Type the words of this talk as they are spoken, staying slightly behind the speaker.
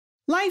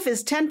Life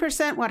is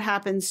 10% what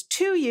happens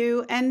to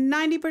you and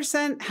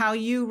 90% how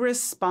you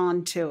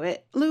respond to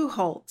it. Lou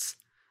Holtz.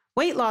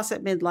 Weight loss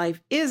at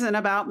midlife isn't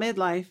about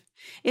midlife.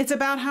 It's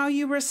about how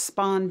you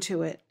respond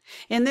to it.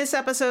 In this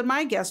episode,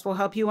 my guest will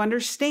help you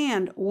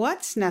understand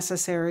what's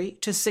necessary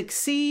to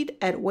succeed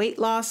at weight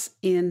loss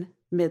in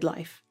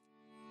midlife.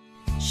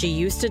 She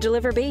used to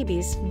deliver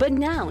babies, but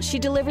now she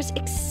delivers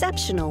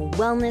exceptional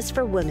wellness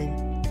for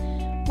women.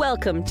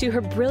 Welcome to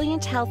her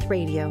Brilliant Health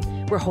Radio,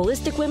 where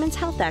holistic women's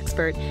health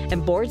expert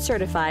and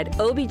board-certified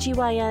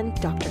OBGYN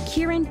Dr.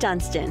 Kieran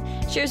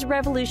Dunstan shares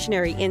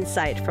revolutionary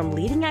insight from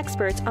leading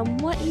experts on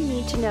what you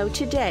need to know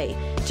today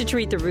to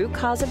treat the root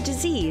cause of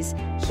disease,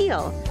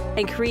 heal,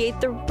 and create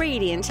the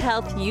radiant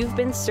health you've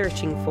been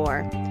searching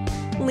for.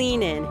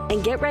 Lean in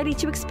and get ready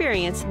to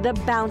experience the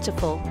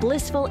bountiful,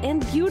 blissful,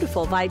 and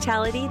beautiful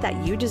vitality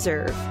that you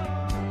deserve.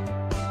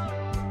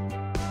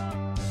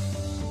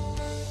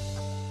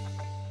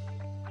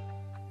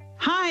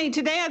 Hi,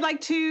 today I'd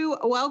like to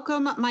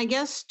welcome my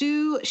guest,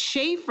 Stu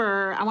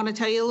Schaefer. I want to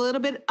tell you a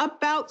little bit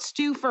about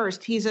Stu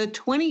first. He's a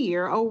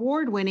 20-year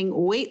award-winning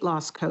weight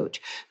loss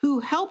coach who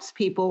helps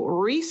people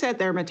reset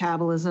their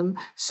metabolism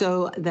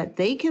so that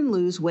they can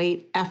lose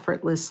weight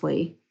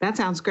effortlessly. That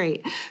sounds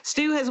great.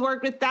 Stu has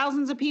worked with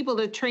thousands of people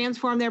to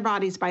transform their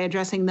bodies by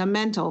addressing the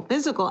mental,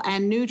 physical,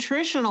 and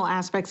nutritional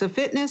aspects of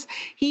fitness.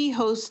 He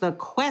hosts the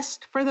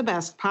Quest for the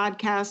Best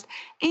podcast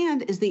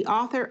and is the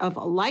author of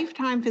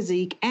Lifetime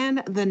Physique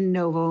and the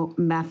Novo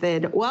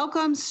Method.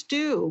 Welcome,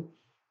 Stu.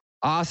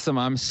 Awesome.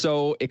 I'm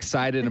so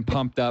excited and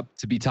pumped up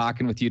to be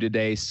talking with you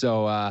today.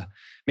 So,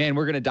 man,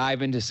 we're going to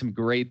dive into some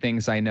great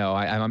things. I know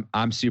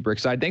I'm super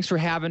excited. Thanks for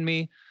having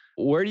me.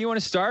 Where do you want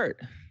to start?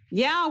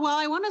 Yeah, well,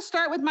 I want to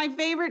start with my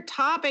favorite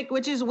topic,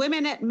 which is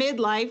women at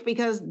midlife,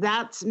 because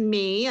that's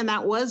me. And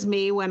that was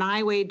me when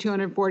I weighed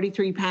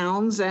 243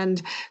 pounds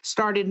and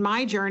started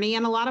my journey.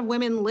 And a lot of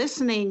women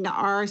listening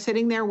are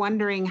sitting there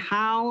wondering,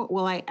 how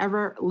will I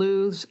ever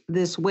lose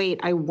this weight?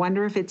 I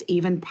wonder if it's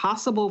even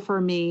possible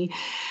for me.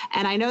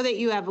 And I know that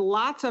you have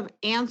lots of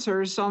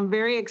answers, so I'm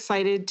very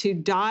excited to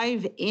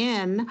dive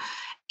in.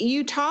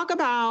 You talk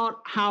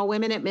about how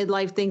women at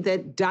midlife think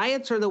that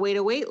diets are the way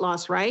to weight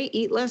loss, right?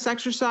 Eat less,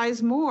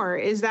 exercise more.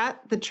 Is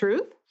that the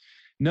truth?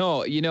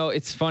 No,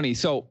 it's funny.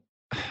 So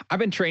I've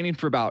been training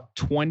for about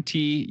 20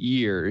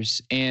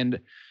 years. And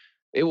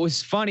it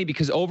was funny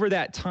because over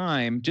that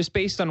time, just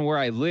based on where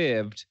I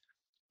lived,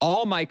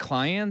 all my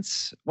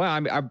clients,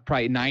 I'm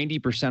probably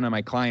 90% of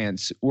my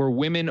clients were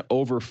women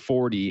over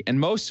 40. And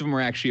most of them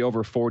were actually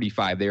over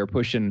 45. They were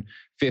pushing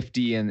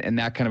 50 and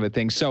that kind of a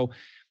thing. So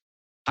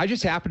I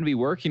just happened to be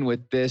working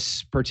with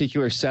this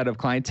particular set of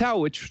clientele,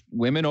 which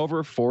women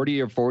over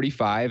 40 or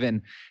 45, and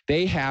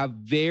they have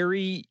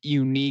very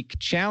unique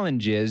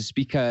challenges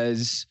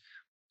because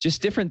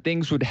just different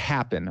things would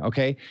happen,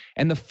 okay?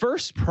 And the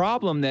first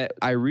problem that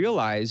I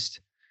realized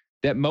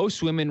that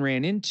most women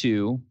ran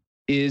into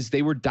is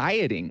they were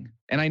dieting.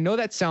 And I know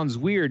that sounds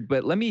weird,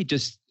 but let me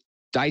just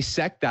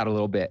dissect that a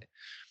little bit.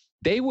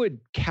 They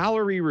would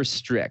calorie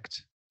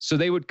restrict. So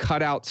they would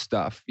cut out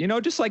stuff,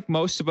 just like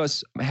most of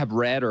us have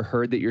read or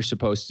heard that you're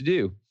supposed to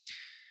do.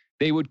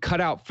 They would cut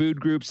out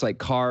food groups like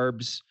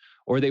carbs,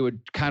 or they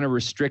would kind of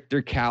restrict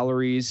their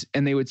calories.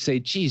 And they would say,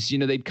 geez,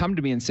 they'd come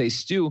to me and say,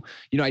 Stu,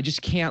 I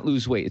just can't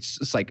lose weight.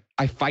 It's like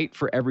I fight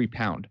for every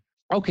pound.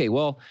 Okay,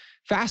 well,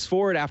 fast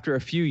forward after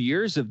a few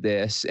years of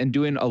this and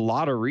doing a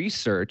lot of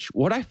research,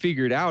 what I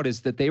figured out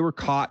is that they were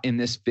caught in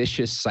this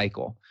vicious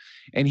cycle.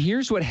 And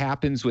here's what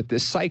happens with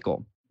this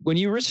cycle. When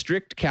you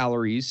restrict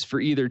calories for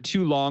either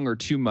too long or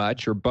too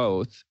much or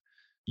both,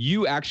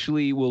 you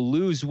actually will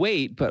lose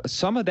weight, but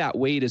some of that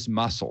weight is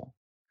muscle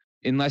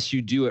unless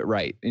you do it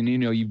right. And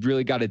you've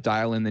really got to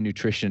dial in the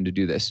nutrition to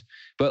do this.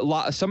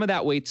 But some of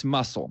that weight's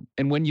muscle.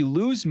 And when you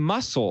lose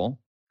muscle,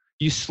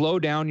 you slow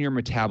down your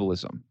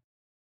metabolism.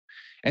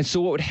 And so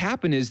what would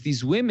happen is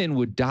these women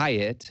would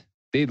diet,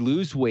 they'd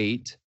lose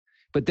weight,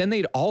 but then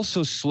they'd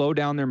also slow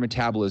down their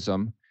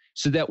metabolism,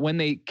 so that when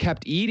they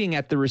kept eating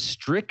at the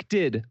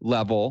restricted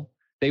level,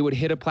 they would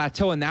hit a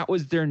plateau, and that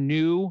was their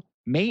new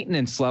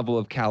maintenance level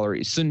of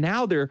calories. So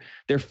now they're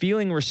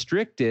feeling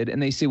restricted,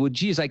 and they say, well,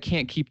 geez, I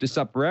can't keep this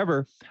up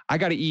forever. I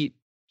got to eat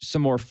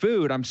some more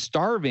food. I'm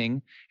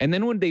starving. And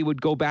then when they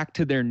would go back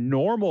to their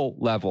normal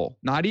level,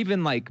 not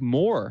even like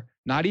more,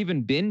 not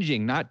even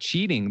binging, not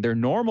cheating, their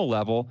normal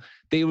level,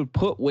 they would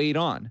put weight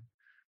on.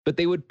 But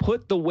they would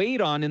put the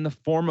weight on in the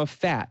form of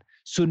fat.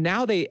 So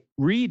now they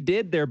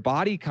redid their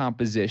body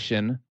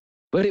composition,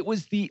 but it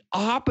was the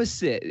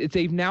opposite.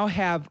 They now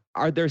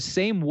are their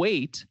same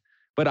weight,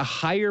 but a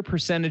higher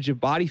percentage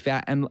of body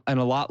fat and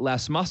a lot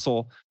less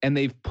muscle. And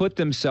they've put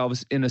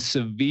themselves in a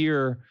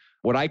severe,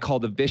 what I call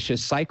the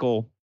vicious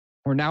cycle,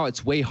 where now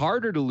it's way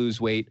harder to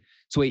lose weight.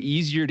 It's way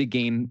easier to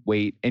gain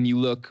weight, and you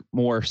look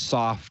more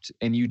soft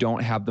and you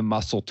don't have the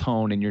muscle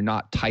tone and you're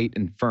not tight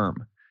and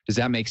firm. Does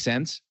that make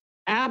sense?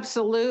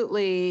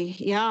 Absolutely.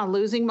 Yeah.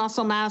 Losing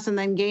muscle mass and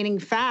then gaining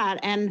fat.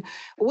 And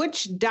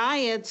which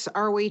diets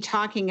are we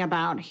talking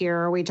about here?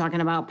 Are we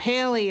talking about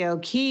paleo,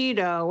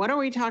 keto? What are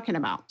we talking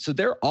about? So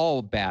they're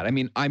all bad.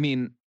 I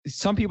mean,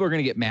 some people are going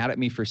to get mad at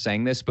me for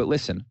saying this, but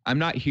listen, I'm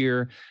not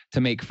here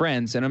to make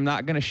friends and I'm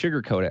not going to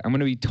sugarcoat it. I'm going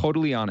to be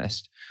totally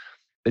honest.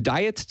 The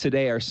diets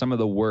today are some of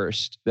the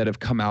worst that have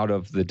come out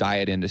of the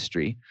diet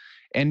industry.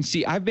 And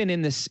see, I've been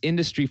in this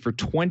industry for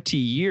 20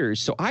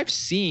 years, so I've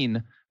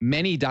seen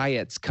many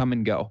diets come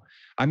and go.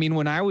 I mean,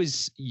 when I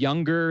was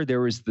younger,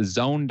 there was the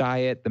Zone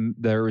diet,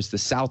 there was the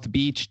South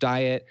Beach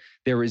diet,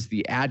 there was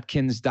the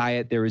Atkins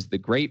diet, there was the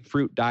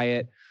grapefruit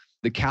diet,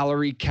 the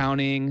calorie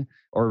counting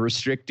or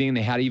restricting.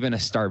 They had even a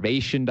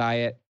starvation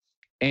diet.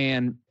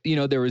 And,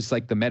 there was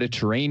like the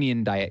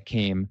Mediterranean diet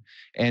came,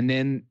 and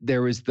then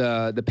there was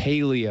the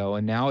paleo,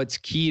 and now it's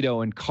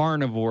keto and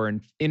carnivore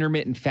and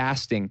intermittent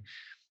fasting.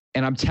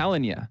 And I'm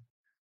telling you,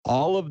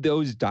 all of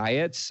those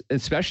diets,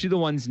 especially the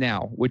ones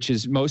now, which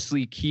is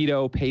mostly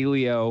keto,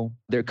 paleo,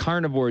 their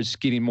carnivore is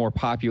getting more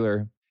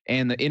popular,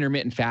 and the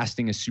intermittent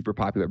fasting is super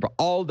popular. But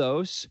all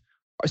those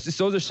are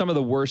some of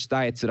the worst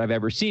diets that I've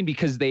ever seen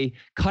because they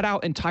cut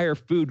out entire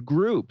food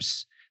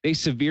groups. They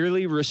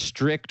severely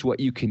restrict what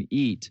you can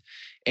eat.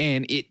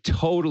 And it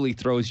totally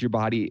throws your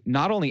body,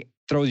 not only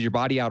throws your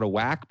body out of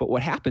whack, but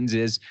what happens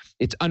is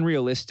it's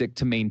unrealistic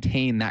to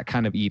maintain that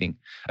kind of eating,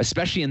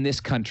 especially in this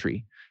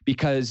country,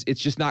 because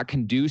it's just not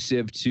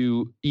conducive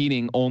to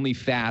eating only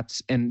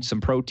fats and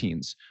some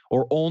proteins,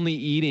 or only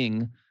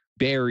eating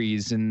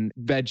berries and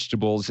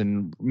vegetables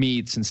and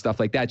meats and stuff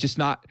like that.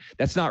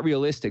 That's not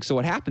realistic. So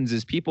what happens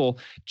is people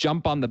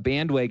jump on the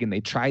bandwagon,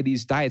 they try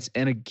these diets.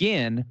 And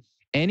again,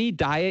 any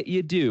diet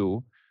you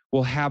do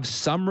will have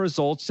some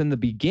results in the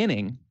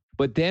beginning,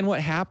 but then what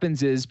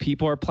happens is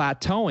people are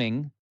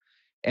plateauing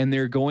and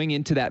they're going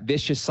into that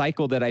vicious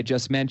cycle that I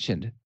just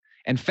mentioned.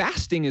 And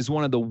fasting is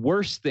one of the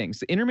worst things.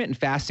 The intermittent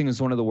fasting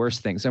is one of the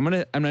worst things. I'm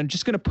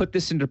just going to put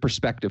this into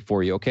perspective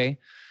for you, okay?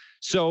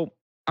 So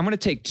I'm going to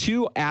take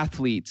two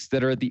athletes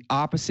that are at the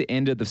opposite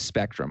end of the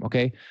spectrum,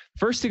 okay?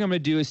 First thing I'm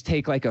going to do is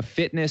take like a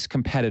fitness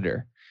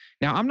competitor.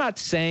 Now, I'm not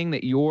saying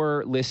that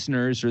your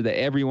listeners or that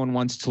everyone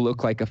wants to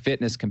look like a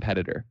fitness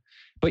competitor,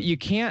 but you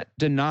can't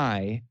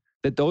deny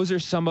that those are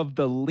some of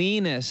the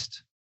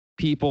leanest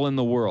people in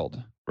the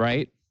world,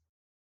 right?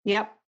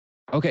 Yep.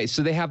 Okay,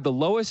 so they have the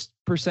lowest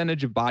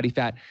percentage of body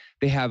fat.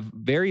 They have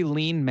very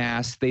lean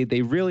mass. They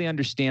really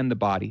understand the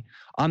body.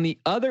 On the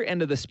other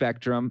end of the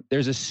spectrum,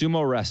 there's a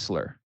sumo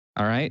wrestler.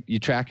 All right, you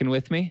tracking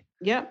with me?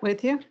 Yep,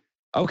 with you.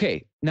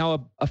 Okay,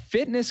 now a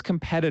fitness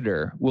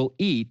competitor will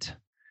eat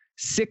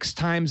 6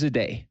 times a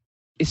day.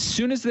 As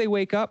soon as they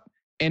wake up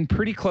and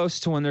pretty close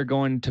to when they're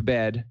going to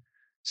bed,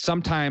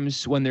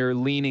 sometimes when they're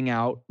leaning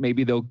out,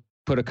 maybe they'll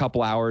put a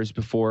couple hours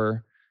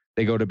before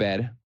they go to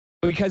bed,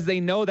 because they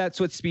know that's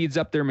what speeds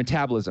up their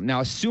metabolism. Now,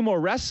 a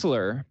sumo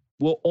wrestler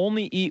will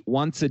only eat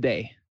once a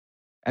day.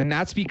 And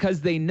that's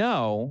because they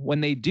know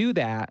when they do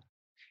that,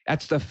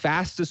 that's the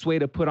fastest way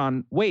to put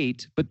on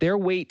weight, but their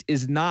weight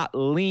is not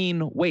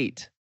lean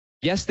weight.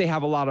 Yes, they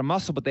have a lot of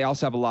muscle, but they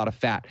also have a lot of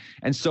fat.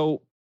 And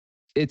so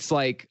it's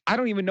like, I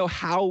don't even know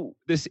how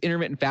this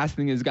intermittent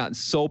fasting has gotten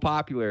so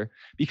popular,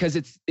 because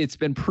it's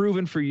been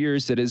proven for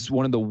years that it's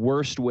one of the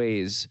worst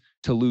ways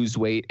to lose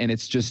weight, and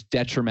it's just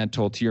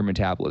detrimental to your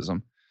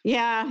metabolism.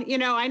 Yeah,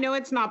 I know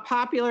it's not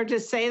popular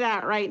to say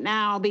that right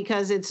now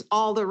because it's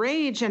all the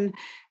rage, and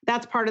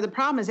that's part of the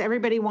problem is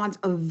everybody wants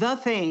the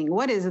thing.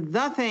 What is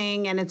the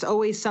thing? And it's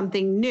always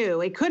something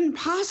new. It couldn't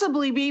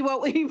possibly be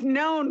what we've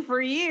known for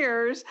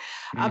years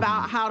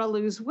about how to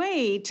lose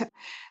weight.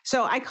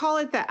 So I call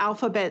it the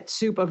alphabet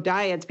soup of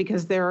diets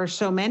because there are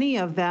so many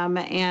of them.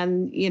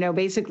 And,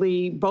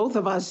 basically both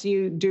of us,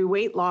 you do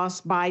weight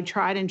loss by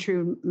tried and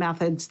true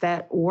methods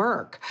that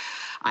work.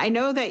 I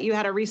know that you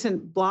had a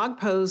recent blog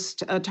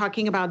post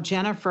talking about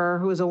Jennifer,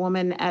 who was a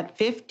woman at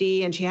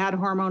 50, and she had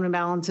hormone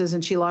imbalances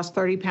and she lost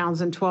 30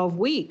 pounds in 12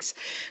 weeks.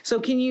 So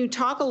can you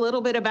talk a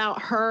little bit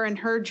about her and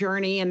her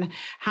journey and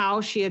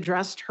how she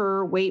addressed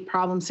her weight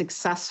problem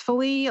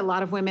successfully? A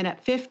lot of women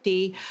at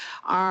 50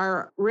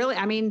 are really,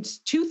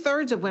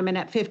 2/3 of women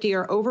at 50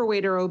 are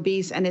overweight or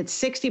obese, and it's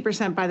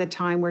 60% by the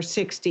time we're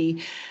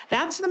 60.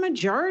 That's the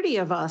majority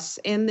of us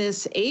in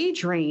this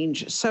age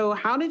range. So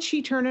how did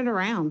she turn it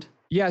around?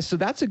 Yeah, so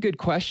that's a good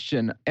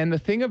question. And the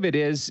thing of it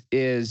is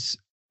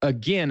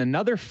again,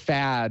 another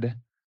fad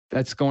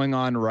that's going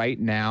on right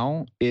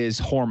now is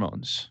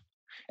hormones.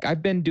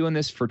 I've been doing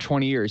this for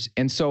 20 years.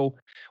 And so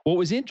what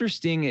was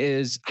interesting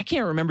is, I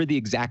can't remember the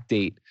exact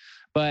date,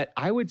 but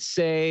I would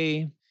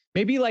say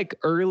maybe like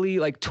early,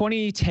 like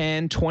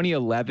 2010,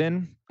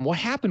 2011, what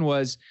happened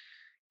was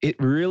it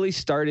really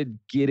started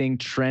getting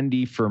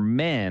trendy for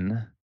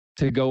men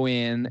to go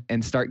in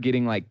and start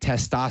getting like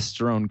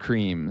testosterone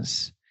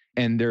creams.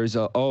 And there's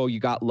you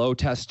got low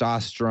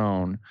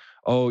testosterone.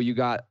 Oh, you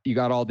got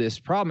all this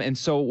problem. And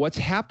so what's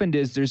happened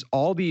is there's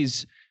all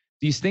these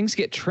things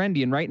get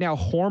trendy. And right now,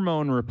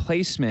 hormone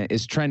replacement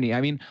is trendy.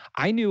 I mean,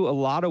 I knew a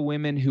lot of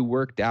women who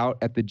worked out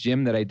at the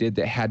gym that I did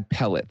that had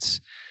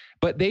pellets,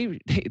 but they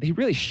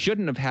really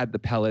shouldn't have had the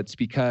pellets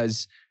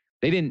because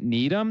they didn't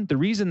need them. The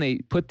reason they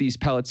put these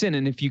pellets in,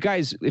 and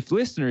if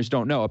listeners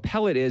don't know, a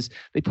pellet is,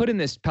 they put in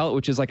this pellet,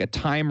 which is like a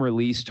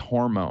time-released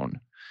hormone.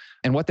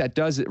 And what that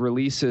does, it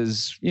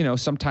releases,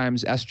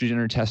 sometimes estrogen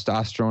or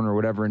testosterone or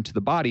whatever into the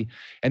body.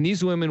 And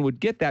these women would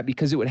get that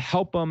because it would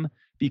help them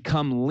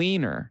become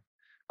leaner.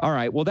 All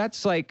right, well,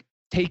 that's like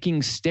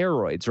taking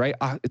steroids, right?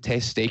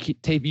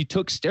 If you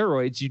took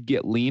steroids, you'd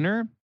get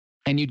leaner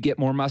and you'd get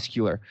more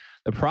muscular.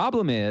 The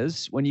problem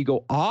is when you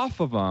go off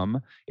of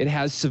them, it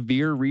has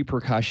severe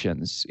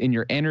repercussions in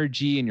your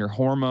energy and your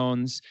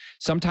hormones.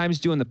 Sometimes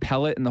doing the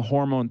pellet and the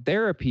hormone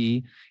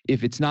therapy,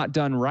 if it's not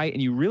done right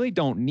and you really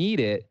don't need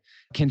it,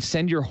 can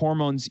send your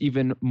hormones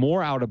even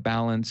more out of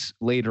balance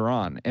later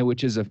on, and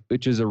which is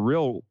a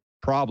real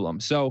problem.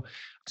 So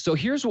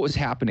here's what was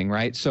happening,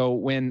 right? So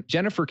when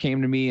Jennifer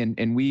came to me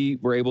and we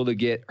were able to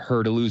get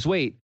her to lose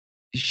weight,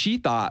 she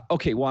thought,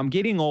 okay, well, I'm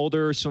getting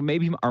older, so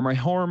maybe are my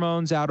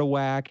hormones out of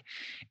whack?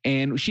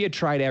 And she had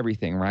tried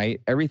everything, right?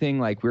 Everything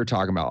like we were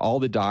talking about, all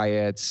the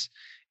diets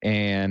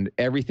and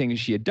everything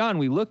she had done,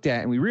 we looked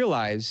at and we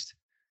realized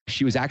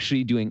she was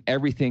actually doing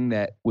everything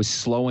that was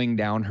slowing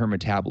down her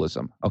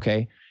metabolism,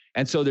 okay?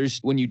 And so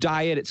when you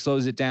diet, it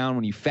slows it down.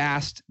 When you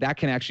fast, that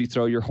can actually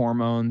throw your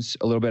hormones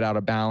a little bit out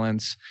of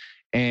balance.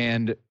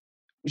 And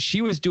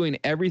she was doing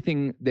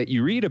everything that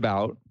you read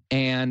about.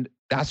 And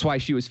that's why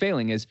she was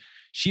failing, is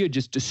she had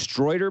just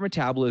destroyed her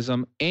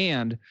metabolism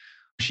and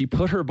she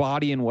put her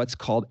body in what's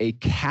called a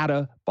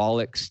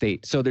catabolic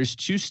state. So there's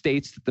two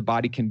states that the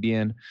body can be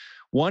in.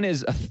 One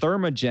is a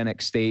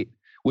thermogenic state,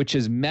 which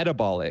is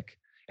metabolic.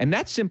 And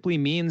that simply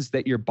means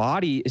that your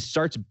body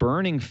starts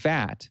burning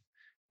fat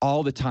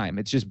all the time.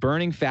 It's just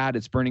burning fat.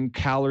 It's burning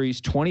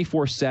calories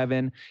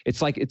 24/7. It's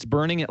like it's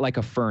burning it like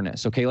a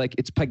furnace. Okay. Like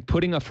it's like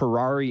putting a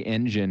Ferrari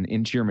engine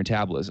into your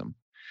metabolism.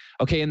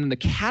 Okay. And then the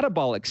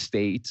catabolic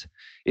state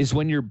is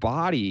when your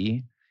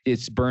body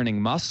is burning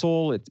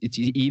muscle. It's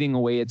eating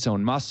away its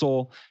own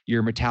muscle.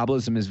 Your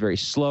metabolism is very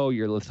slow.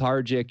 You're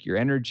lethargic. Your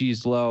energy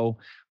is low.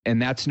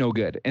 And that's no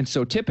good. And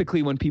so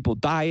typically when people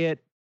diet,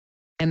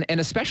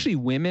 and especially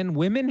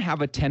women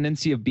have a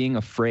tendency of being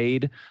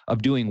afraid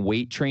of doing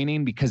weight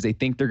training because they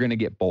think they're going to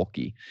get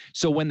bulky.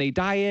 So when they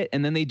diet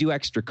and then they do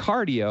extra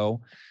cardio,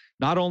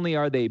 not only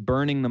are they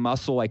burning the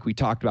muscle like we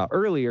talked about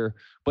earlier,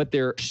 but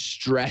they're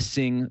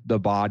stressing the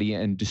body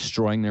and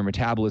destroying their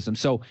metabolism.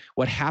 So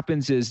what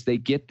happens is they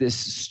get this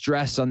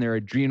stress on their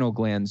adrenal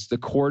glands. The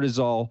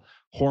cortisol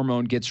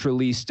hormone gets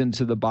released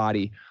into the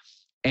body.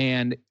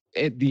 And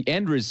the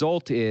end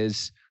result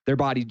is their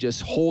body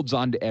just holds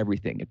on to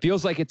everything. It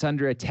feels like it's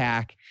under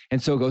attack.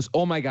 And so it goes,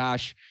 oh my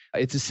gosh,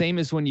 it's the same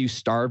as when you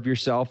starve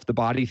yourself. The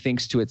body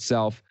thinks to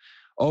itself,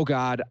 oh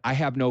God, I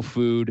have no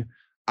food.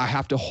 I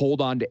have to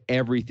hold on to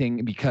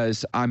everything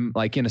because I'm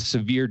like in a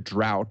severe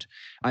drought.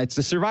 It's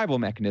the survival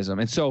mechanism.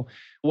 And so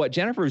what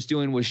Jennifer was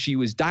doing was she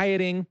was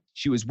dieting.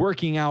 She was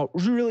working out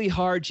really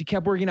hard. She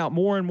kept working out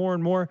more and more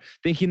and more,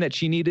 thinking that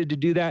she needed to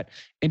do that.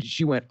 And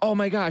she went, oh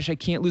my gosh, I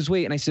can't lose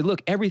weight. And I said,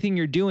 look, everything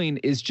you're doing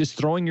is just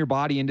throwing your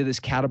body into this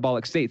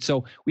catabolic state.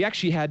 So we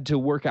actually had to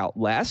work out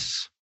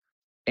less.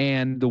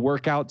 And the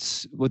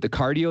workouts with the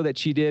cardio that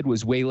she did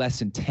was way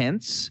less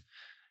intense.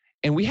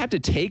 And we had to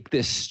take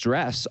this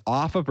stress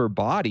off of her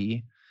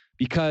body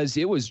because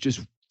it was just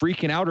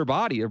freaking out her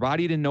body. Her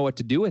body didn't know what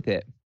to do with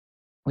it.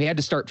 We had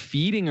to start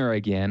feeding her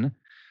again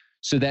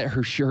so that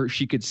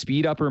she could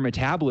speed up her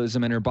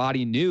metabolism, and her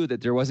body knew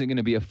that there wasn't going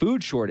to be a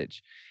food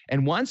shortage.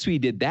 And once we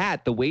did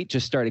that, the weight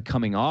just started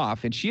coming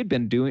off. And she'd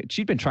been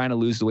trying to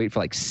lose the weight for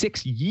like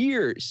 6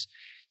 years.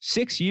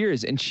 6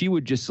 years. And she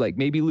would just like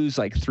maybe lose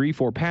like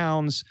 3-4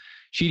 pounds.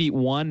 She'd eat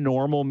one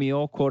normal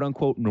meal, quote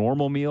unquote,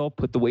 normal meal,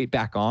 put the weight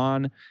back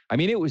on. I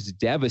mean, it was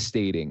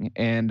devastating.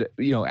 And,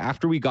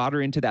 after we got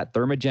her into that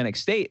thermogenic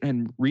state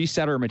and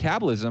reset her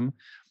metabolism,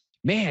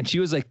 man, she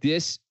was like,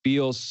 this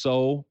feels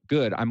so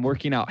good. I'm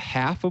working out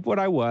half of what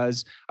I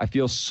was. I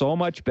feel so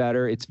much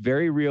better. It's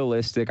very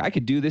realistic. I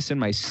could do this in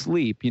my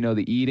sleep,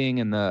 the eating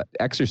and the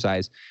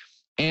exercise,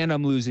 and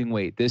I'm losing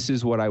weight. This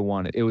is what I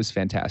wanted. It was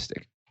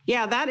fantastic.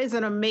 Yeah, that is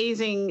an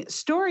amazing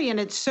story. And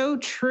it's so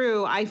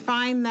true. I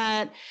find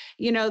that,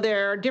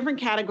 there are different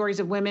categories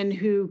of women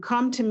who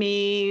come to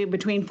me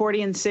between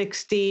 40 and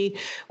 60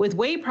 with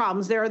weight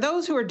problems. There are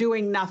those who are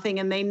doing nothing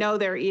and they know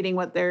they're eating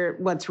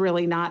what's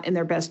really not in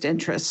their best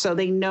interest. So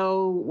they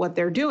know what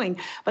they're doing.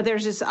 But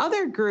there's this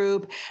other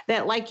group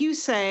that, like you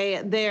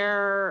say,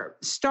 they're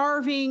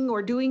starving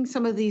or doing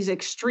some of these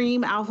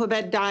extreme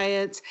alphabet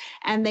diets,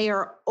 and they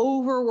are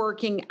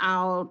overworking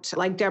out,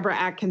 like Deborah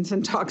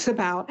Atkinson talks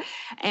about,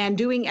 and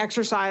doing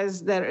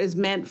exercise that is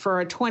meant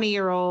for a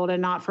 20-year-old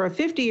and not for a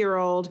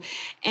 50-year-old.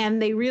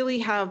 And they really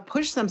have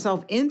pushed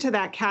themselves into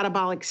that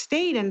catabolic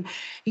state. And,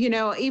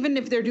 even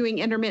if they're doing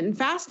intermittent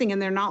fasting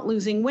and they're not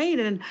losing weight,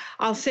 and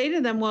I'll say to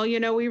them, well,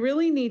 we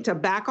really need to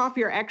back off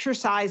your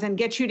exercise and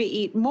get you to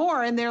eat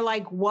more. And they're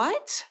like,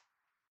 what?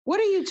 What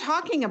are you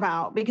talking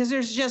about? Because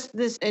there's just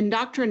this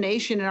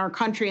indoctrination in our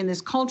country and this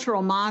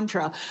cultural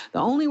mantra. The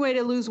only way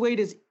to lose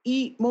weight is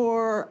eat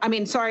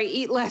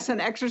less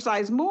and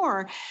exercise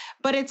more.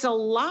 But it's a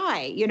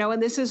lie,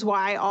 and this is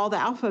why all the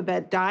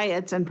alphabet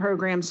diets and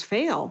programs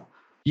fail.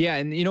 Yeah.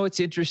 And you know, what's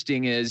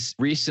interesting is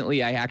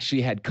recently I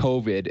actually had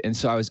COVID. And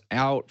so I was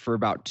out for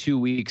about 2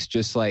 weeks,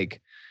 just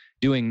like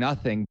doing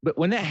nothing. But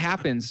when that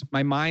happens,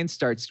 my mind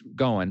starts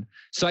going.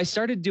 So I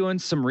started doing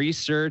some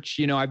research.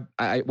 You know,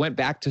 I went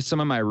back to some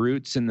of my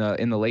roots in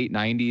the late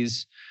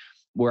 90s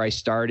where I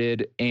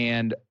started.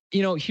 And,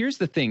 you know, here's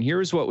the thing.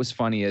 Here's what was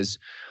funny is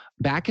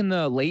back in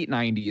the late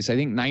 90s, I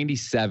think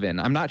 97,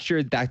 I'm not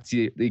sure that's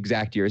the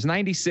exact year. It's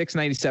 96,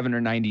 97,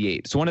 or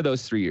 98. So one of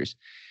those 3 years.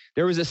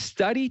 There was a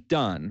study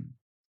done,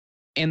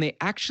 and they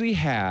actually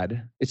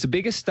had, it's the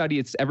biggest study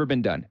it's ever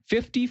been done,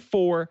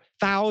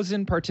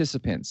 54,000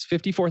 participants,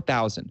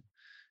 54,000,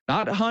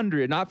 not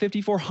 100, not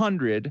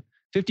 5,400,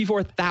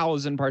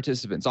 54,000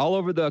 participants all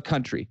over the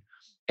country.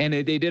 And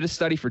they did a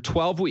study for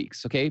 12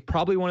 weeks, okay?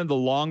 Probably one of the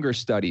longer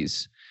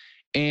studies.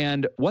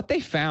 And what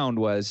they found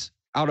was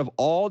out of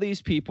all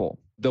these people,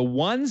 the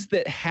ones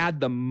that had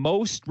the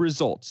most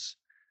results,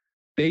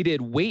 they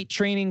did weight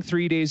training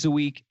 3 days a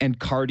week and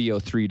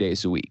cardio 3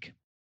 days a week.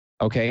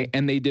 Okay.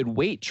 And they did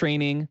weight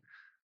training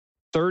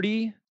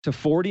 30 to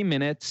 40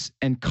 minutes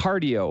and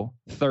cardio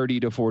 30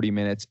 to 40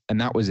 minutes. And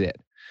that was it.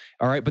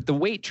 All right. But the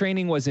weight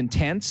training was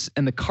intense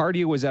and the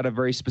cardio was at a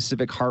very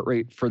specific heart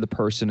rate for the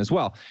person as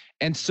well.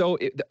 And so,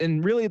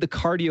 and really the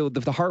cardio,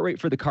 the heart rate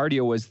for the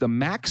cardio was the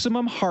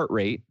maximum heart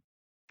rate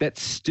that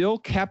still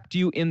kept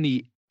you in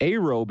the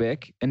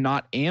aerobic and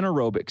not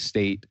anaerobic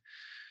state.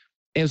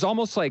 It was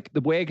almost like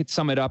the way I could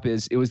sum it up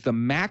is it was the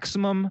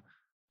maximum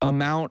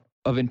amount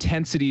of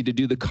intensity to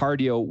do the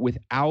cardio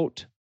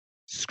without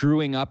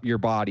screwing up your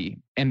body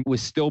and was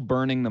still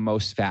burning the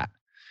most fat.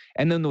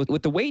 And then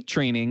with the weight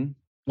training,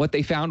 what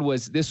they found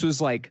was this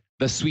was like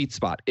the sweet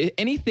spot.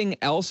 Anything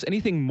else,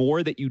 anything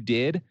more that you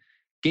did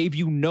gave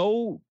you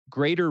no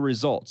greater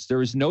results. There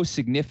was no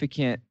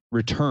significant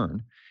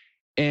return.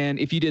 And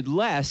if you did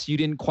less, you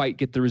didn't quite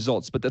get the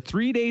results. But the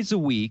 3 days a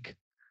week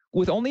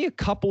with only a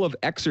couple of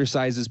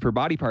exercises per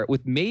body part,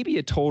 with maybe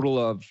a total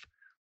of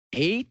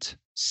 8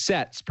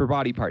 sets per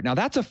body part. Now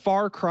that's a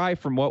far cry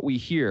from what we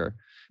hear,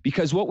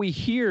 because what we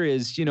hear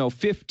is,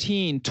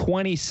 15,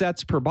 20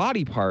 sets per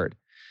body part.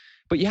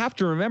 But you have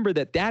to remember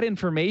that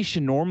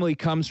information normally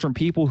comes from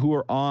people who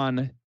are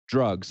on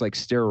drugs like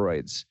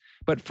steroids.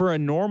 But for a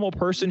normal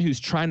person who's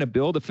trying to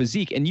build a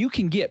physique, and you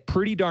can get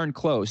pretty darn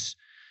close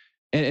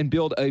and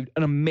build an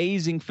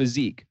amazing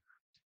physique,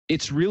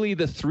 it's really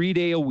the 3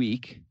 day a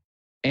week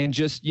and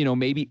just,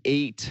 maybe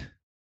 8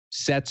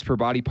 sets per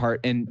body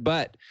part.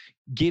 But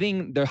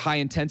getting the high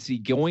intensity,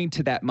 going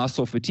to that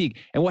muscle fatigue.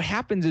 And what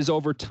happens is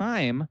over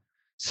time,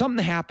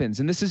 something happens,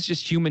 and this is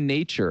just human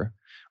nature,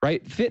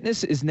 right?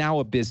 Fitness is now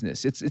a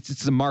business.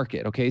 It's a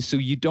market, okay? So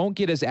you don't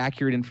get as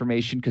accurate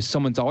information because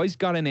someone's always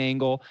got an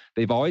angle.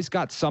 They've always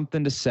got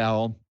something to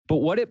sell. But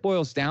what it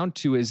boils down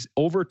to is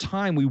over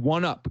time, we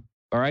one up,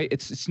 all right?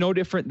 It's no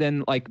different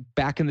than like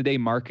back in the day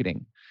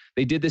marketing.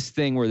 They did this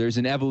thing where there's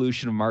an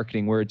evolution of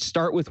marketing where it'd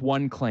start with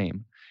one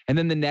claim, and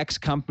then the next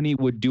company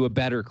would do a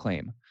better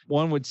claim.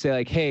 One would say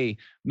like, hey,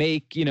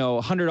 make,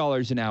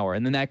 $100 an hour.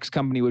 And the next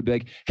company would be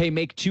like, hey,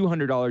 make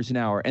 $200 an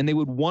hour. And they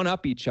would one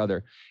up each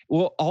other.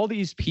 Well, all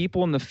these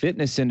people in the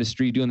fitness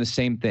industry doing the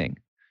same thing.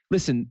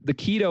 Listen, the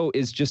keto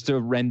is just a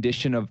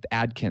rendition of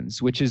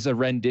Atkins, which is a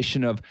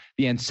rendition of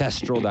the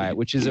ancestral diet,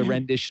 which is a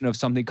rendition of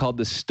something called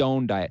the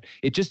stone diet.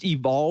 It just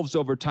evolves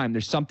over time.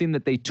 There's something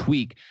that they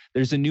tweak.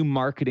 There's a new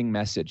marketing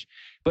message.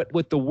 But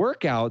with the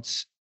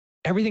workouts,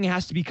 everything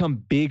has to become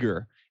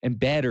bigger and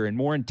better and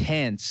more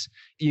intense.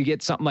 You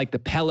get something like the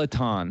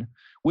Peloton,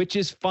 which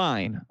is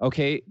fine,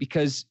 okay?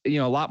 Because, a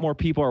lot more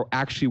people are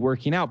actually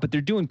working out, but they're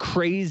doing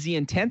crazy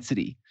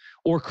intensity,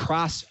 or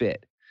CrossFit,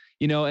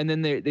 and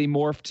then they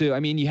morph to,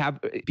 you have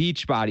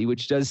Beachbody,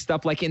 which does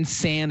stuff like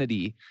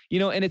insanity,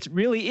 and it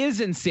really is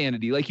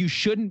insanity. Like you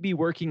shouldn't be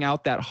working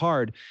out that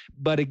hard.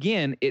 But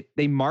again,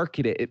 they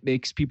market it. It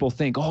makes people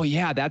think, oh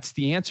yeah, that's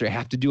the answer. I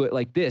have to do it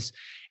like this.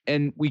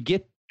 And we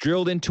get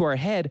drilled into our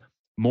head,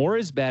 more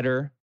is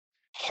better.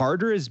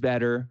 Harder is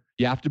better.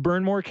 You have to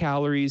burn more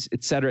calories,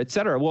 et cetera, et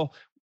cetera. Well,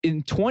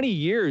 in 20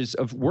 years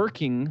of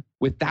working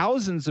with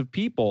thousands of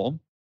people,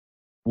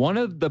 one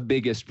of the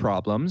biggest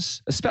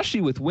problems, especially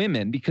with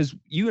women, because,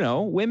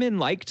 women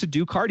like to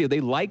do cardio.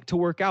 They like to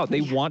work out. They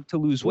want to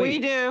lose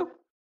weight. We do.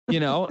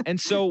 And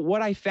so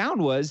what I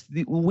found was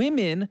the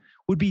women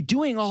would be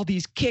doing all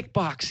these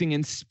kickboxing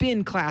and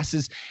spin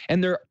classes,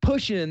 and they're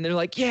pushing and they're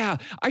like, yeah,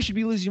 I should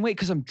be losing weight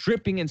because I'm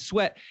dripping in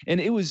sweat.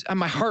 And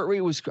my heart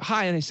rate was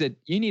high. And I said,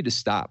 you need to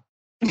stop.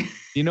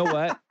 You know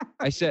what?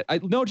 I said,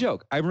 no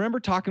joke. I remember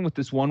talking with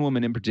this one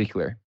woman in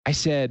particular. I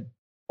said,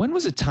 when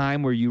was a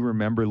time where you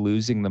remember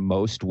losing the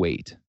most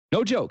weight?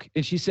 No joke.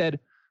 And she said,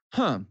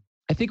 I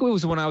think it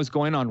was when I was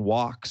going on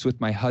walks with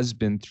my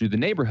husband through the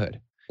neighborhood.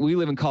 We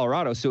live in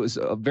Colorado, so it was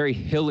a very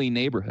hilly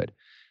neighborhood.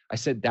 I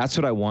said, that's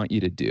what I want you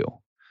to do.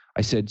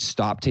 I said,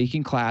 stop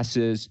taking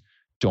classes.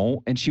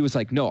 Don't. And she was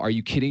like, no, are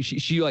you kidding?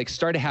 She like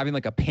started having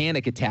like a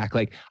panic attack.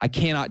 Like, I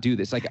cannot do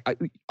this. Like,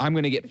 I'm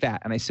going to get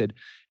fat. And I said,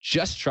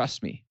 just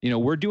trust me.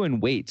 We're doing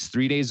weights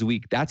 3 days a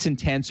week. That's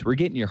intense. We're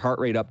getting your heart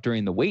rate up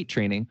during the weight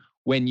training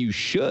when you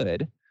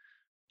should.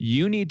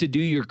 you need to do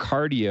your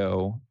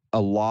cardio a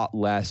lot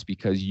less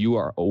because you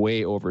are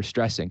way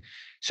overstressing.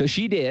 So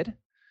she did.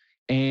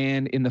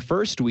 And in the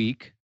first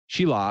week,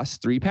 she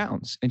lost 3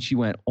 pounds and she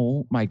went,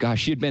 oh my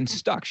gosh, she had been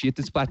stuck. She hit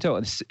this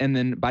plateau. And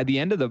then by the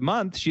end of the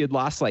month, she had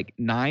lost like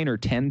 9 or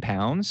 10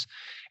 pounds.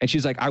 And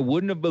she's like, I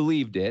wouldn't have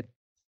believed it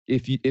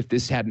if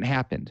this hadn't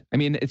happened. I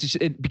mean, it's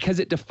just because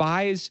it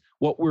defies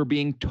what we're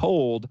being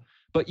told,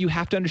 but you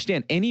have to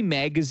understand any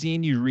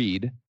magazine you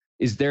read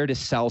is there to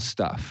sell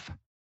stuff.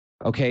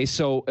 Okay.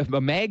 So if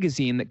a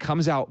magazine that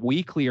comes out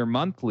weekly or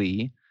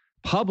monthly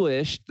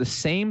published the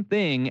same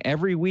thing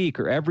every week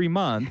or every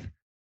month,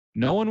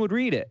 no one would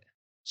read it.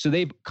 So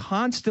they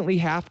constantly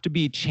have to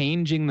be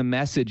changing the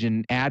message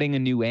and adding a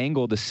new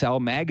angle to sell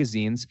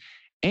magazines.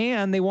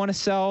 And they want to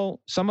sell,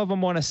 some of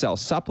them want to sell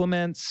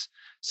supplements.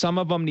 Some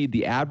of them need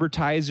the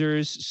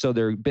advertisers. So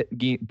they're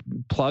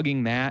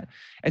plugging that.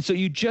 And so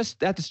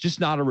that's just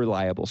not a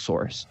reliable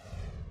source.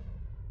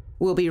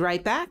 We'll be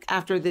right back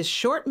after this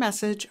short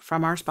message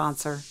from our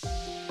sponsor.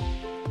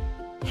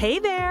 Hey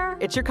there,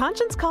 it's your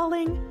conscience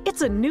calling.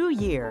 It's a new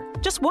year.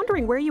 Just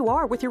wondering where you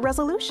are with your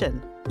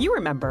resolution. You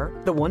remember,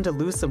 the one to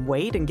lose some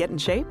weight and get in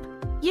shape?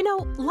 You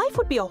know, life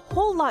would be a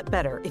whole lot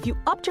better if you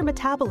upped your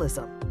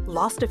metabolism,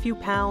 lost a few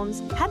pounds,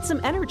 had some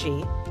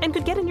energy, and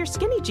could get in your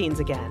skinny jeans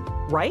again,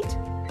 right?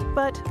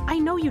 But I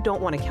know you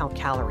don't want to count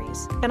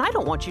calories, and I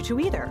don't want you to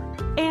either.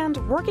 And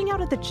working out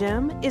at the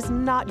gym is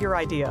not your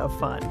idea of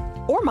fun.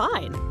 Or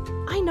mine.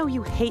 I know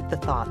you hate the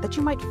thought that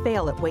you might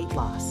fail at weight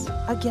loss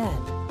again.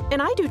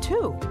 And I do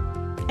too.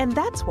 And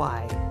that's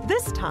why,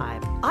 this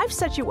time, I've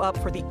set you up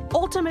for the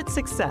ultimate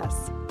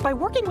success by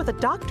working with a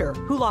doctor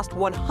who lost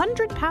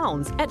 100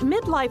 pounds at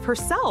Midlife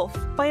herself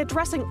by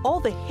addressing all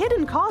the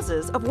hidden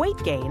causes of weight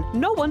gain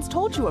no one's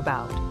told you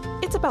about.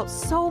 It's about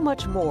so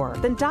much more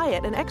than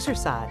diet and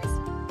exercise.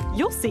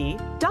 You'll see,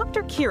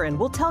 Dr. Kieran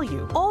will tell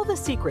you all the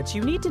secrets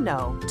you need to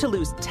know to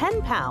lose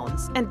 10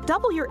 pounds and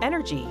double your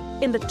energy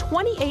in the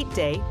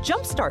 28-day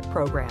Jumpstart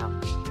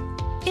program.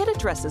 It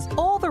addresses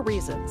all the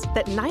reasons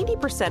that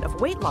 90%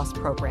 of weight loss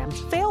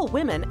programs fail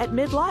women at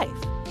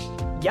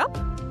midlife. Yup,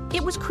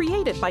 it was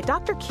created by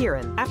Dr.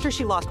 Kieran after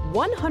she lost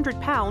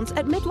 100 pounds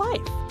at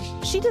midlife.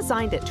 She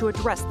designed it to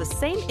address the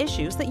same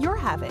issues that you're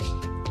having.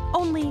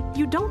 Only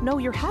you don't know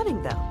you're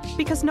having them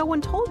because no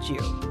one told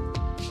you.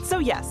 So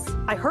yes,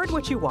 I heard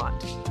what you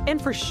want.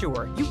 And for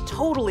sure, you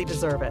totally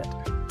deserve it.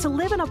 To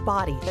live in a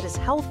body that is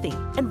healthy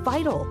and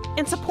vital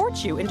and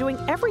supports you in doing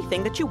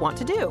everything that you want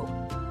to do.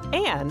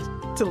 And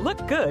to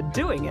look good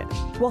doing it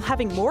while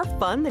having more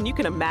fun than you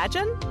can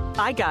imagine?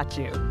 I got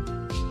you.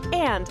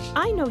 And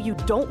I know you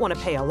don't want to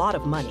pay a lot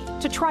of money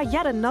to try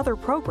yet another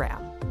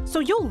program. So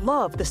you'll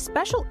love the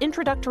special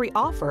introductory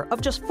offer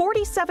of just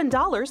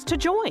 $47 to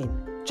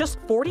join.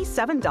 Just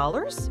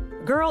 $47?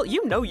 Girl,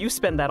 you know you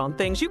spend that on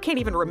things you can't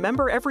even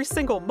remember every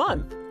single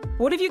month.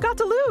 What have you got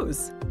to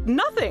lose?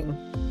 Nothing.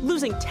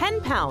 Losing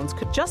 10 pounds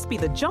could just be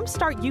the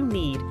jumpstart you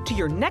need to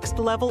your next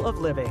level of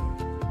living.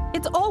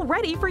 It's all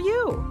ready for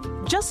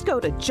you. Just go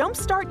to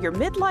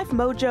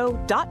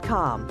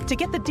jumpstartyourmidlifemojo.com to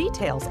get the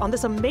details on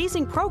this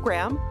amazing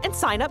program and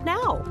sign up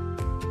now.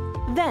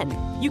 Then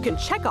you can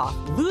check off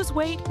lose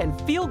weight and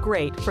feel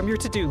great from your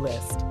to-do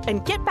list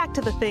and get back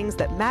to the things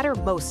that matter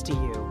most to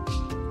you.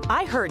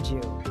 I heard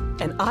you,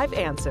 and I've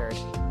answered.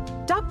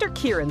 Dr.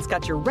 Kieran's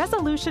got your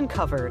resolution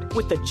covered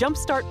with the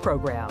Jumpstart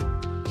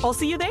program. I'll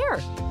see you there.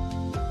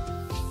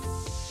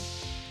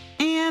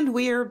 And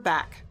we're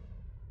back.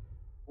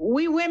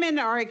 We women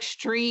are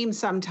extreme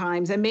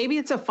sometimes, and maybe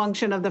it's a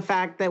function of the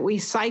fact that we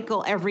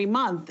cycle every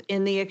month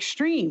in the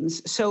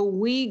extremes. So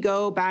we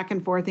go back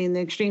and forth in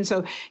the extremes.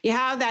 So you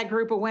have that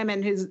group of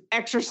women who's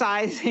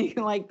exercising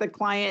like the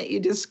client you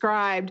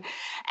described.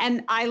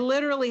 And I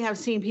literally have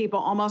seen people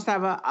almost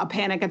have a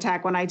panic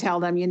attack when I tell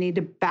them you need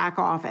to back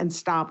off and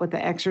stop with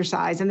the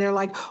exercise. And they're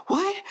like,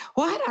 what?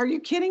 Are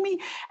you kidding me?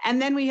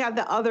 And then we have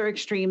the other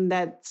extreme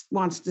that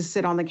wants to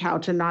sit on the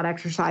couch and not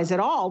exercise at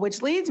all,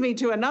 which leads me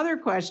to another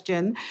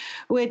question,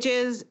 which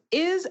is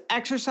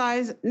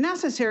exercise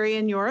necessary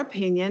in your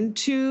opinion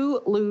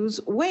to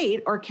lose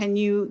weight, or can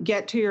you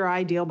get to your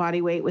ideal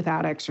body weight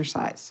without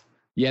exercise?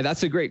 Yeah,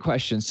 that's a great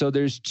question. So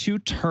there's two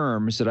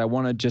terms that I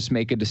want to just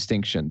make a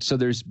distinction. So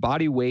there's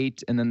body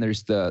weight and then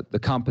there's the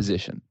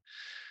composition.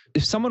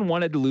 If someone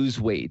wanted to lose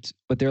weight,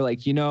 but they're like,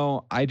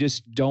 I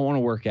just don't want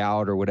to work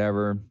out or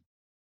whatever,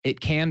 it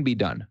can be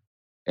done.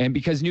 And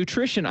because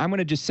nutrition, I'm going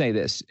to just say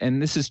this,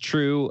 and this is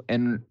true,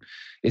 and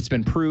it's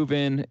been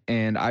proven,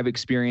 and I've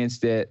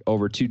experienced it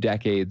over 2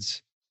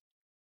 decades.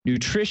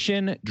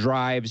 Nutrition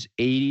drives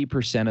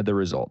 80% of the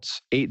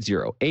results.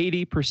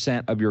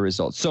 80% of your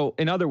results. So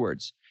in other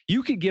words,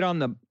 you could get on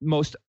the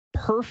most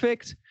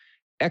perfect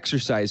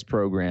exercise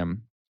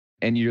program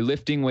and you're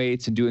lifting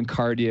weights and doing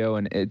cardio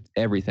and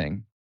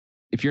everything.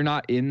 If you're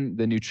not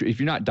if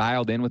you're not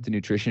dialed in with the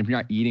nutrition, if you're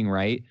not eating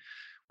right,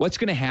 what's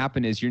going to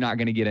happen is you're not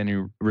going to get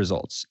any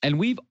results. And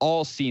we've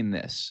all seen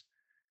this.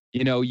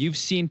 You've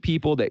seen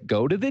people that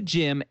go to the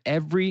gym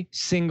every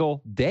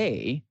single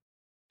day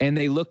and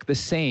they look the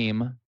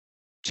same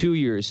 2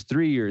 years,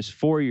 3 years,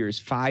 4 years,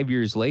 5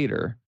 years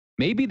later,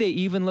 maybe they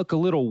even look a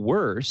little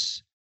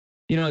worse,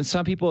 and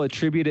some people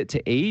attribute it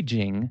to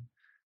aging,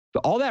 but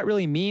all that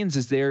really means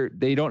is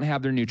they don't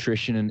have their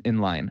nutrition in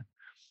line.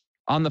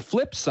 On the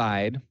flip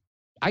side,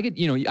 I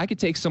could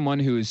take someone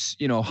who's,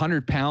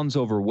 100 pounds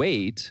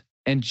overweight,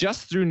 and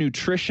just through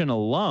nutrition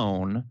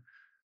alone,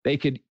 they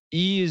could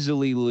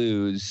easily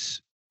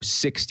lose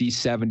 60,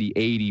 70,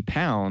 80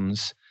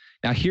 pounds.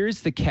 Now,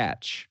 here's the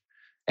catch,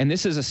 and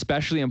this is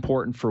especially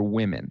important for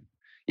women.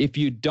 If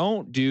you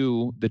don't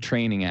do the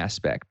training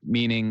aspect,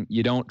 meaning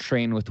you don't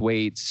train with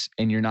weights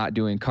and you're not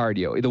doing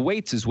cardio, the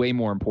weights is way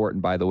more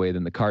important, by the way,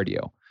 than the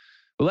cardio.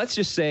 But let's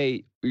just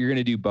say you're going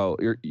to do both.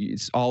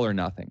 It's all or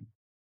nothing.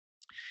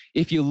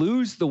 If you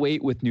lose the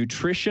weight with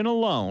nutrition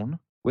alone,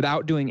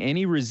 without doing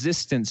any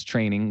resistance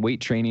training,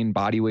 weight training,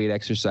 body weight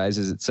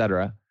exercises,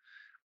 etc.,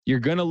 you're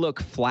going to look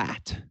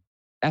flat.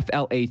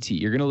 F-L-A-T.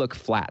 You're going to look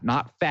flat,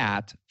 not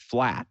fat,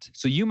 flat.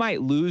 So you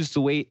might lose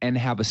the weight and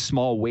have a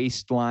small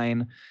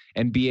waistline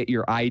and be at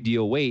your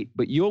ideal weight,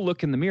 but you'll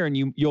look in the mirror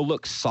and you'll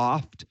look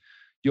soft.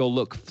 You'll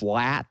look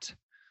flat,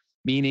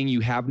 meaning you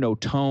have no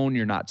tone.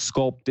 You're not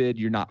sculpted.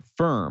 You're not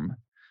firm.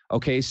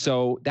 Okay.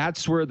 So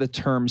that's where the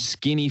term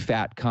skinny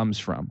fat comes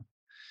from.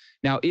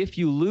 Now, if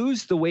you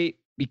lose the weight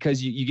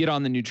because you get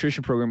on the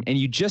nutrition program and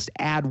you just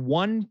add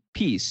one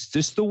piece,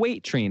 just the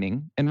weight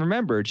training, and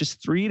remember,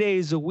 just 3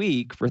 days a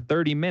week for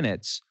 30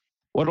 minutes,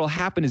 what'll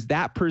happen is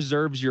that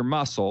preserves your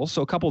muscle.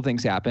 So a couple of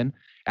things happen.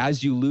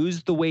 As you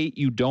lose the weight,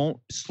 you don't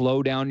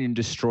slow down and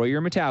destroy your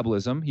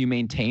metabolism. You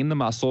maintain the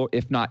muscle,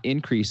 if not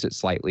increase it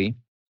slightly.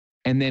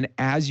 And then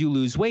as you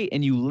lose weight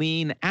and you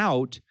lean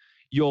out,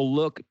 you'll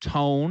look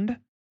toned,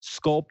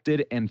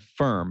 sculpted, and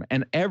firm.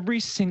 And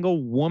every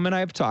single woman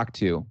I've talked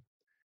to,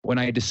 when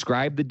I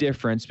describe the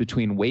difference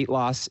between weight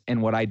loss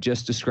and what I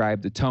just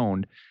described, the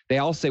toned, they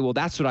all say, well,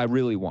 that's what I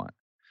really want.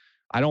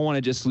 I don't want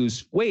to just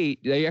lose weight.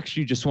 They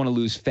actually just want to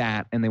lose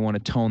fat and they want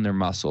to tone their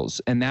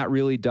muscles. And that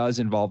really does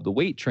involve the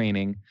weight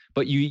training.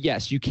 But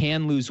yes, you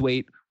can lose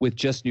weight with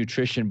just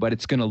nutrition, but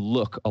it's going to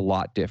look a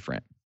lot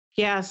different.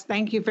 Yes,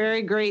 thank you.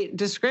 Very great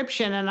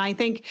description. And I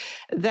think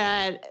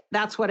that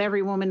that's what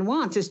every woman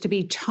wants, is to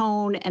be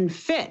toned and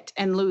fit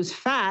and lose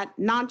fat,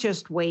 not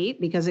just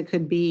weight, because it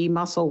could be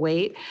muscle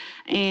weight.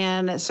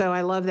 And so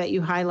I love that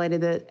you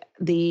highlighted that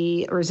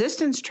the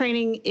resistance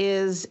training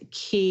is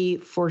key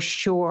for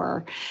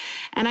sure.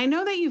 And I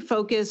know that you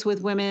focus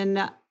with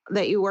women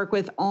that you work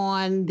with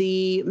on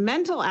the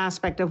mental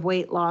aspect of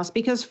weight loss,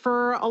 because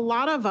for a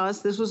lot of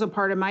us, this was a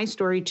part of my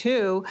story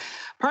too.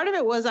 Part of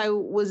it was I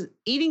was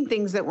eating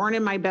things that weren't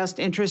in my best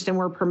interest and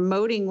were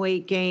promoting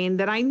weight gain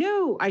that I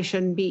knew I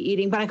shouldn't be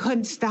eating, but I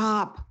couldn't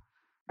stop.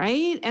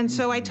 Right. And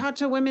so I talk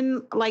to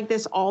women like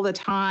this all the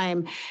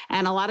time.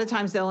 And a lot of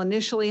times they'll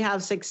initially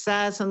have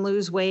success and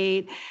lose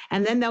weight,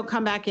 and then they'll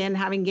come back in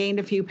having gained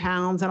a few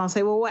pounds. And I'll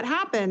say, well, what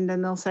happened?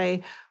 And they'll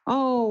say,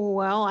 oh,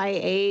 well, I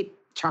ate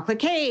chocolate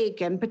cake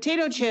and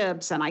potato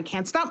chips and I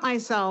can't stop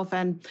myself.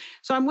 And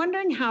so I'm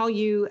wondering how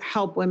you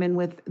help women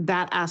with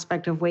that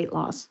aspect of weight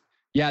loss.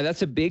 Yeah,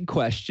 that's a big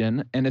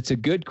question, and it's a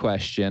good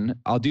question.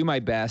 I'll do my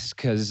best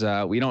because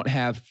we don't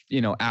have,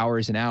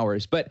 hours and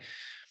hours. But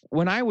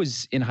when I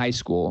was in high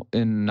school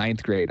in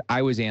 9th grade,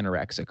 I was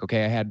anorexic.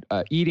 Okay. I had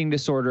an eating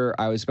disorder.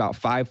 I was about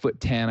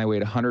 5'10". I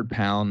weighed 100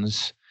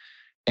 pounds.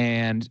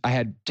 And I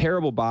had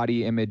terrible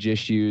body image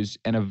issues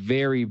and a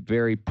very,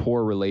 very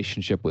poor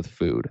relationship with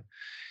food.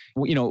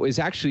 It was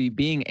actually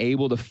being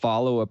able to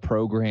follow a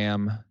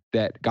program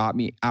that got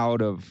me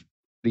out of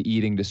the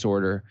eating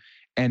disorder.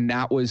 And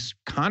that was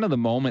kind of the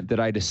moment that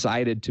I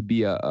decided to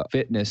be a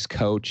fitness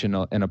coach and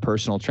a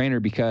personal trainer,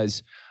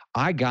 because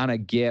I gotta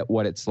get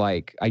what it's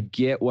like. I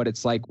get what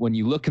it's like when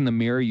you look in the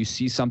mirror, you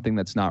see something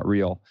that's not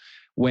real.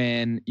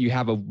 When you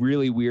have a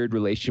really weird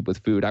relationship with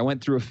food. I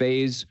went through a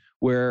phase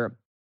where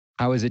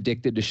I was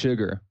addicted to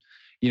sugar.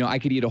 I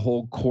could eat a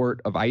whole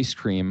quart of ice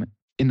cream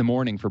in the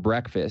morning for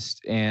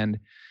breakfast. And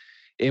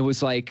it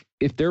was like,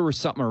 if there was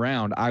something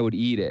around, I would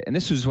eat it. And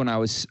this was when I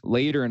was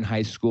later in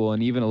high school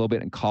and even a little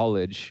bit in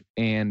college.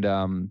 And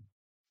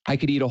I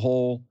could eat a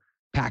whole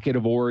packet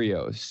of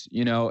Oreos,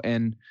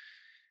 and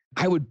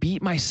I would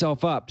beat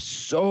myself up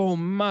so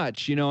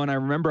much, and I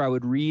remember I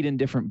would read in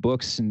different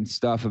books and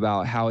stuff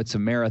about how it's a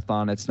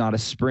marathon, it's not a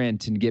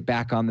sprint, and get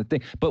back on the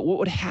thing. But what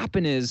would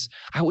happen is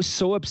I was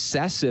so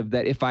obsessive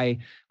that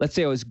let's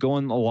say I was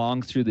going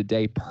along through the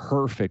day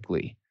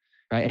perfectly,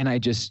 right? And I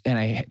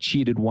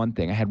cheated one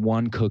thing. I had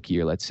one cookie,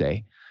 or let's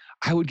say,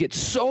 I would get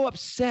so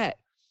upset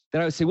that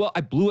I would say, well,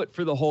 I blew it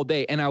for the whole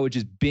day. And I would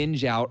just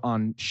binge out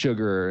on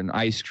sugar and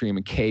ice cream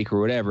and cake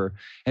or whatever.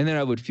 And then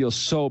I would feel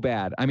so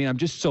bad. I mean, I'm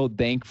just so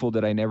thankful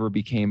that I never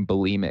became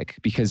bulimic,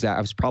 because I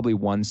was probably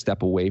one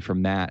step away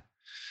from that,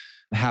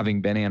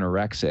 having been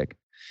anorexic.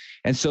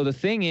 And so the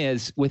thing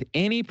is, with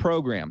any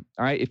program,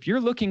 all right, if you're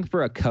looking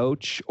for a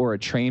coach or a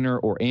trainer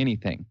or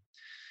anything,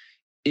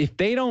 if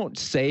they don't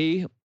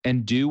say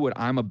and do what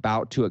I'm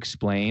about to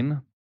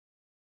explain,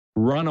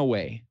 run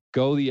away.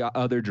 Go the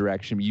other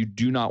direction. You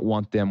do not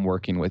want them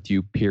working with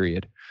you,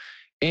 period.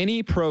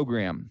 Any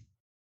program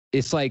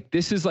it's like,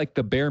 this is like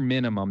the bare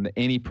minimum that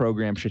any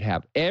program should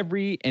have.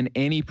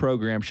 Any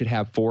program should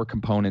have 4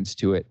 components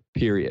to it,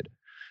 period.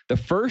 The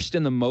first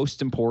and the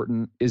most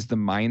important is the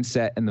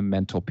mindset and the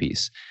mental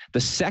piece. The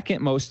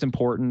second most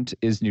important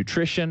is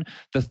nutrition.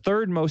 The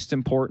third most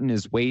important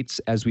is weights,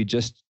 as we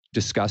just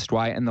discussed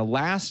why. And the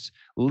last,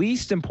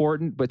 least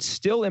important, but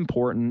still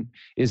important,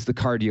 is the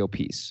cardio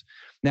piece.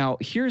 Now,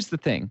 here's the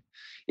thing.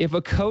 If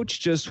a coach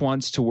just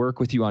wants to work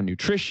with you on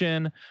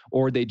nutrition,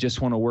 or they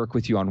just want to work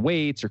with you on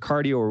weights or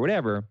cardio or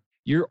whatever,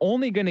 you're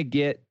only going to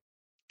get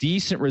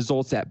decent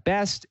results at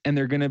best, and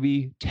they're going to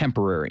be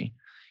temporary.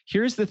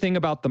 Here's the thing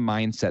about the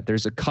mindset.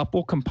 There's a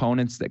couple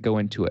components that go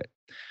into it.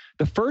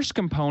 The first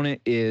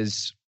component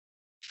is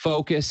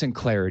focus and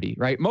clarity,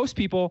 right? Most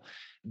people,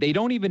 they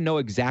don't even know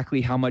exactly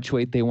how much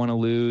weight they want to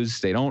lose.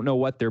 They don't know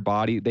what they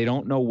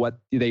don't know what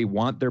they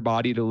want their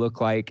body to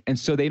look like. And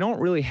so they don't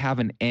really have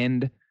an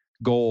end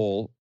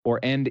goal or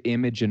end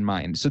image in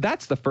mind. So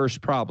that's the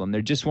first problem.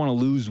 They just want to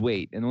lose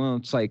weight. And well,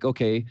 it's like,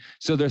 okay,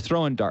 so they're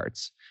throwing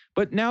darts.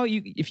 But now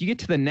if you get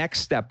to the next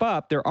step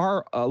up, there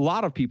are a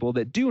lot of people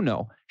that do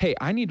know, hey,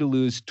 I need to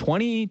lose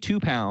 22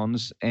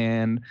 pounds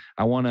and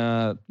I want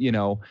to,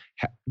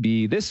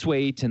 be this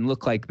weight and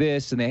look like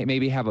this. And they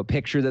maybe have a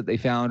picture that they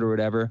found or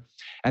whatever.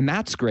 And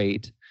that's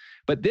great.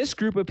 But this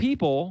group of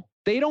people,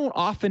 they don't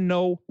often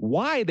know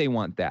why they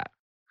want that.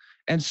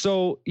 And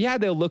so, yeah,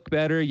 they'll look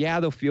better. Yeah,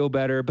 they'll feel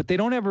better, but they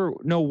don't ever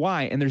know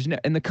why. And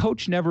and the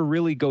coach never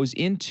really goes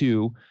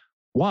into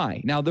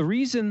why. Now, the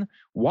reason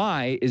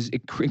why is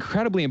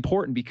incredibly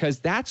important, because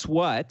that's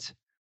what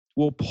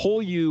will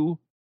pull you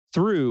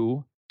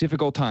through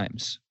difficult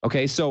times.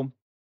 Okay. So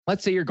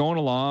let's say you're going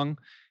along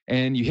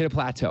and you hit a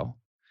plateau. All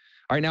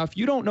right. Now, if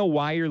you don't know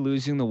why you're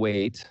losing the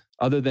weight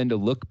other than to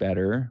look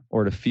better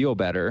or to feel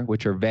better,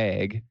 which are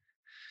vague,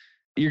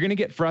 you're going to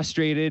get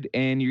frustrated,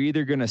 and you're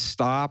either going to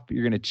stop,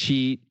 you're going to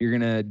cheat, you're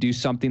going to do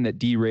something that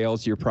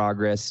derails your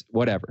progress,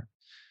 whatever.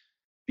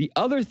 The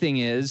other thing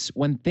is,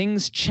 when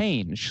things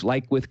change,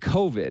 like with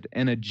COVID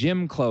and a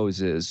gym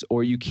closes,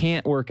 or you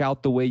can't work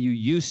out the way you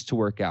used to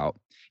work out,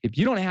 if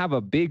you don't have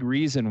a big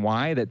reason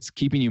why that's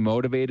keeping you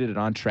motivated and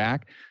on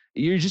track,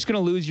 you're just going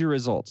to lose your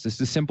results. It's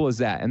as simple as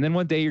that. And then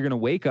one day you're going to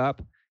wake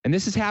up, and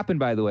this has happened,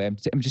 by the way.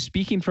 I'm just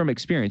speaking from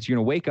experience. You're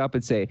going to wake up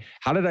and say,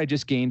 how did I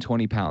just gain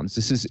 20 pounds?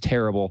 This is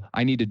terrible.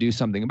 I need to do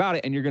something about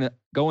it. And you're going to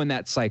go in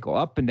that cycle,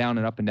 up and down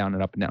and up and down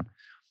and up and down.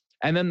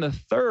 And then the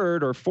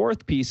third or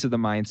fourth piece of the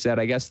mindset,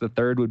 I guess the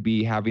third would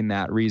be having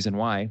that reason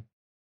why.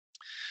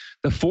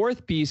 The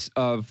fourth piece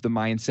of the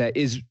mindset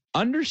is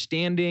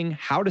understanding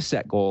how to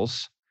set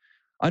goals,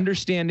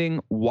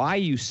 understanding why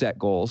you set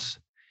goals,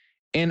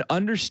 and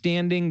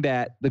understanding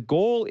that the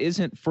goal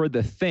isn't for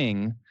the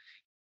thing.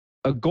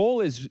 A goal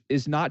is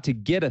not to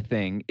get a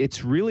thing.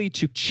 It's really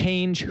to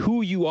change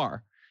who you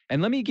are.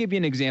 And let me give you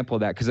an example of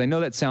that, because I know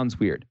that sounds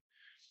weird.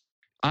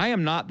 I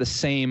am not the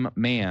same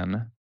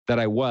man that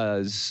I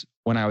was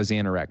when I was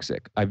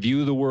anorexic. I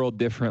view the world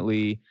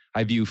differently.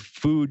 I view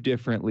food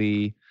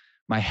differently.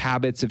 My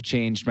habits have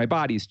changed. My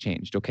body's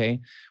changed,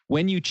 okay?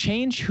 When you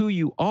change who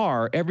you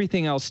are,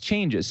 everything else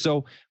changes.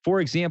 So,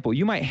 for example,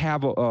 you might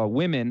have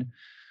women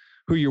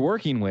who you're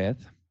working with,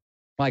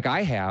 like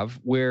I have,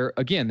 where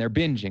again, they're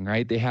binging,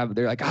 right?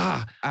 They're like,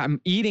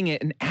 I'm eating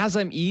it. And as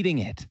I'm eating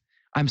it,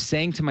 I'm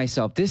saying to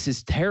myself, this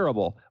is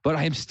terrible, but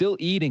I'm still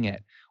eating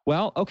it.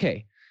 Well,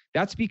 okay.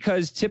 That's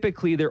because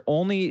typically they're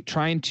only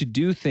trying to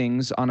do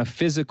things on a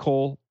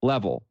physical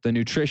level, the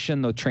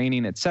nutrition, the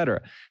training, et cetera.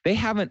 They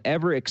haven't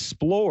ever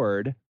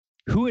explored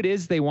who it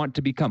is they want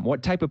to become,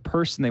 what type of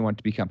person they want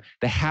to become,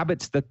 the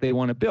habits that they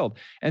want to build.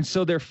 And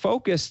so they're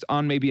focused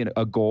on maybe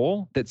a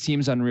goal that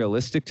seems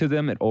unrealistic to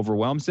them. It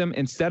overwhelms them,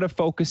 instead of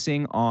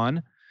focusing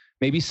on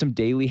maybe some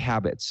daily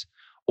habits.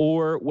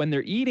 Or when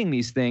they're eating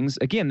these things,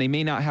 again, they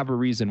may not have a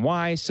reason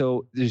why.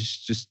 So there's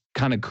just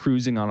kind of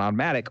cruising on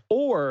automatic,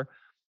 or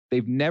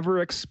they've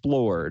never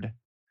explored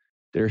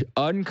their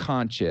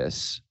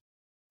unconscious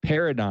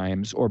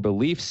paradigms or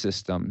belief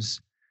systems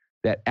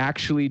that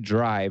actually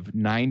drive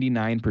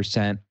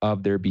 99%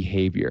 of their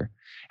behavior.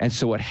 And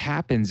so what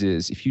happens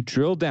is, if you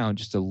drill down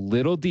just a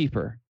little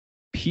deeper,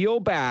 peel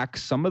back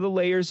some of the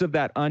layers of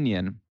that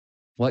onion,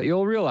 what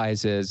you'll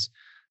realize is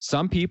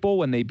some people,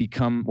 when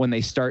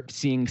they start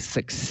seeing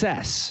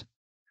success,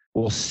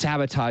 will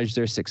sabotage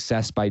their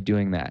success by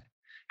doing that.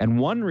 And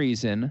one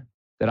reason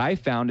that I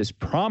found is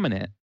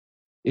prominent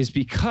is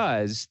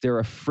because they're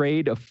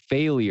afraid of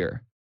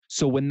failure.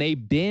 So when they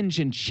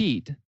binge and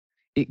cheat,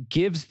 it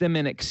gives them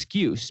an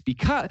excuse,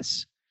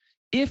 because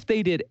if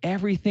they did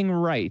everything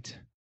right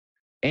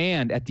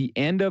and at the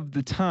end of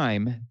the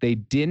time they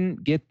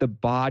didn't get the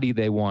body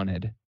they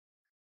wanted,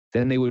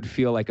 then they would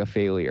feel like a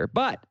failure.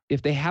 But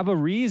if they have a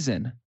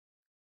reason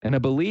and a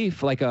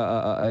belief, like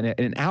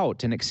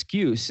an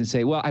excuse, and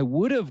say, well, I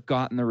would have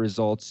gotten the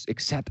results,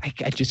 except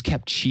I just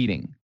kept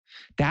cheating.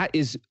 That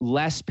is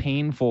less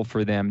painful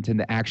for them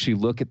to actually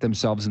look at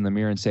themselves in the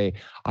mirror and say,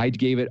 I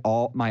gave it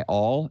my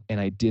all and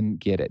I didn't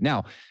get it.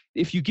 Now,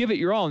 if you give it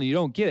your all and you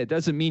don't get it,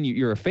 doesn't mean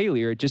you're a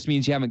failure. It just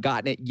means you haven't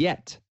gotten it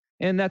yet.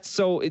 And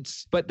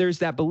but there's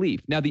that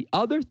belief. Now, the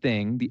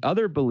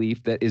other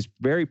belief that is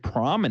very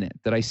prominent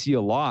that I see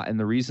a lot, and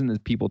the reason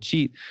that people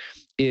cheat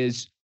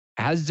is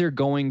as they're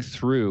going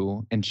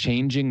through and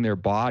changing their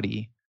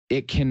body,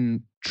 it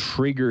can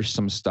trigger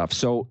some stuff.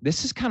 So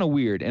this is kind of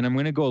weird, and I'm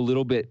going to go a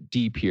little bit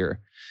deep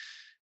here.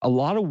 A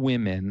lot of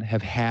women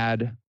have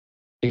had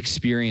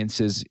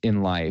experiences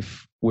in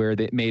life where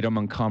that made them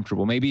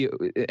uncomfortable. Maybe,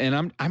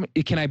 and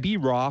can I be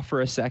raw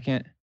for a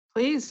second?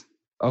 Please.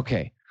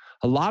 Okay.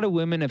 A lot of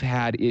women have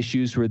had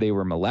issues where they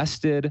were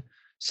molested,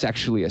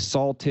 sexually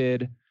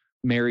assaulted,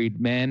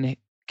 married men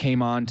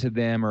came on to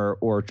them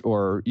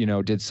or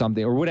did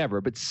something or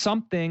whatever, but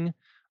something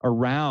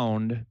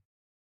around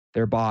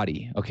their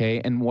body.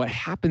 Okay. And what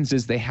happens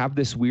is they have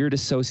this weird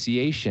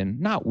association,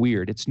 not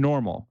weird, it's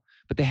normal,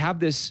 but they have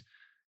this,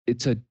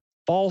 it's a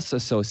false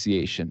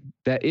association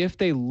that if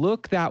they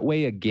look that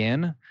way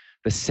again,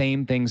 the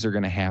same things are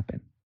going to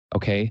happen.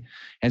 Okay.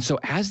 And so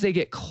as they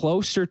get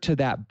closer to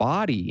that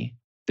body,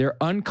 their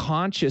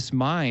unconscious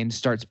mind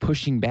starts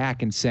pushing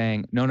back and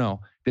saying, no,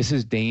 this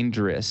is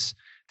dangerous.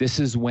 This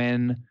is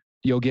when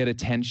you'll get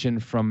attention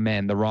from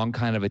men, the wrong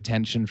kind of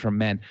attention from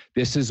men.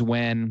 This is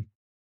when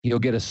you'll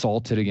get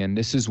assaulted again.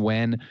 This is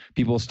when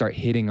people start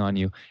hitting on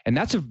you. And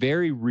that's a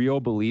very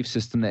real belief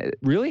system that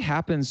really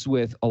happens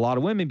with a lot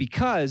of women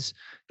because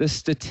the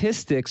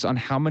statistics on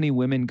how many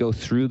women go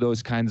through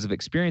those kinds of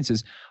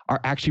experiences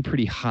are actually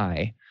pretty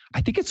high.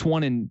 I think it's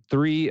 1 in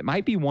 3. It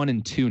might be 1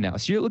 in 2 now.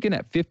 So you're looking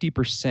at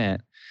 50%.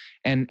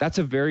 And that's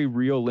a very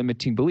real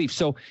limiting belief.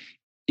 So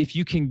if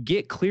you can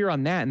get clear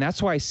on that, and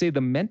that's why I say the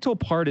mental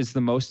part is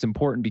the most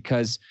important,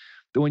 because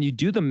when you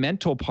do the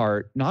mental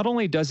part, not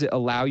only does it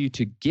allow you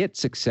to get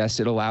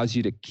success, it allows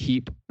you to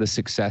keep the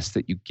success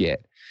that you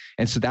get.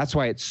 And so that's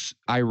why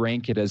I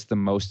rank it as the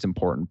most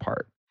important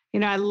part.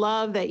 I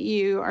love that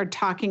you are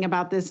talking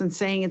about this and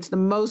saying it's the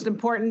most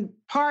important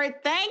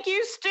part. Thank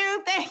you,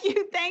 Stu.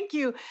 Thank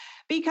you.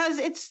 Because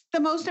it's the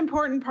most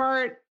important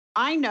part,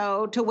 I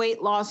know, to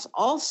weight loss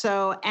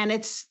also. And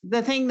it's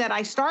the thing that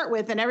I start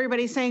with, and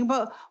everybody's saying,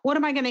 but what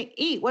am I going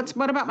to eat? What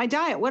about my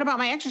diet? What about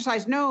my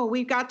exercise? No,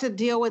 we've got to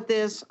deal with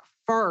this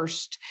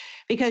first,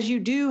 because you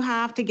do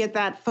have to get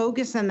that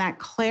focus and that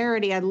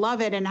clarity. I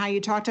love it. And how you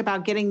talked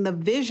about getting the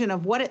vision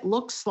of what it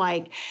looks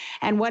like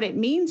and what it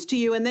means to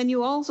you. And then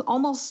you also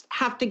almost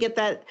have to get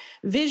that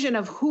vision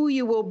of who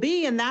you will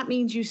be. And that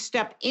means you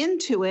step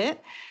into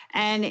it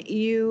and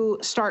you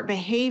start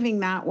behaving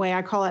that way.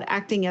 I call it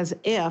acting as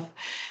if.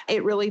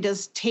 It really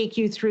does take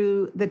you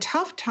through the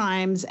tough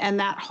times, and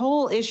that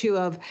whole issue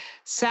of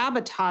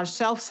sabotage,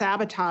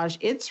 self-sabotage,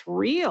 it's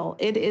real.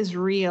 It is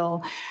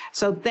real.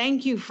 So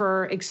thank you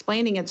for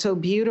explaining it so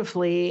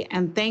beautifully,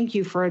 and thank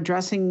you for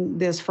addressing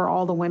this for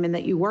all the women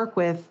that you work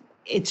with.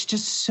 It's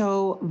just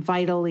so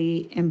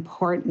vitally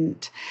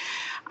important.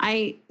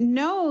 I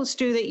know,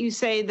 Stu, that you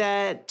say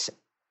that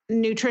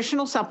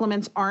nutritional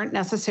supplements aren't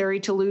necessary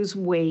to lose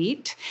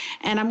weight.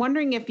 And I'm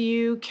wondering if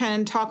you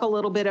can talk a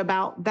little bit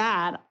about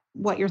that,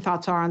 what your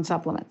thoughts are on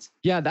supplements.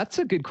 Yeah, that's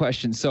a good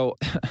question. So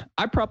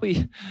I've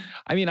probably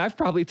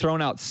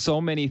thrown out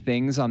so many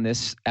things on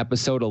this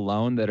episode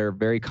alone that are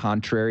very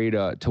contrary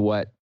to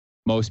what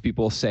most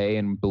people say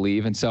and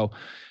believe. And so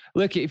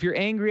look, if you're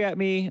angry at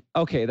me,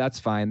 okay, that's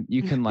fine.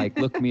 You can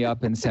look me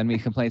up and send me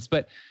complaints.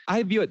 But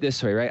I view it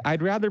this way, right?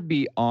 I'd rather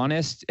be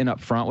honest and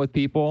upfront with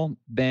people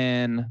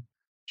than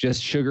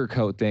just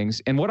sugarcoat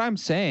things. And what I'm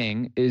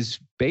saying is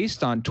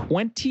based on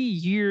 20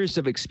 years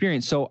of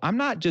experience. So I'm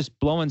not just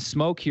blowing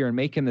smoke here and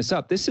making this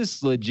up. This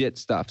is legit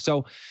stuff.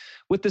 So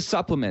with the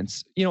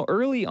supplements,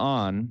 early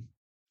on,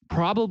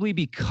 probably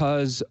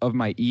because of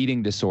my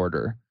eating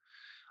disorder,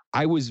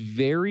 I was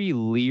very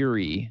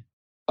leery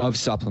of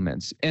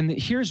supplements. And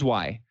here's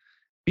why.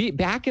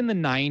 Back in the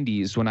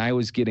 90s, when I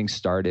was getting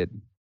started,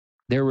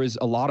 there was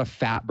a lot of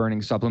fat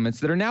burning supplements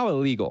that are now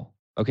illegal.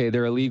 Okay,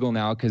 they're illegal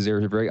now because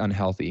they're very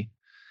unhealthy.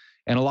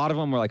 And a lot of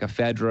them were like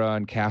ephedra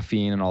and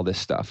caffeine and all this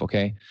stuff,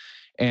 okay?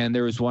 And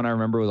there was one I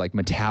remember like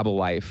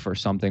Metabolife or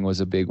something was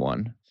a big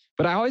one.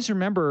 But I always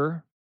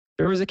remember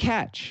there was a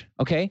catch,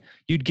 okay?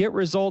 You'd get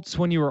results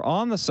when you were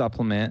on the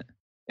supplement,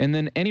 and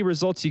then any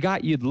results you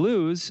got, you'd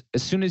lose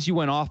as soon as you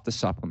went off the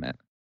supplement.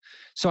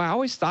 So I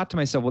always thought to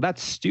myself, well,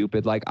 that's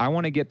stupid. I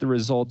want to get the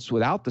results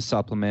without the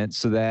supplement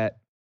so that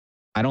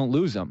I don't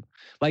lose them.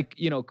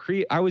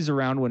 I was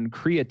around when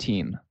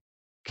creatine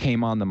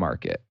came on the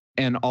market.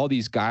 And all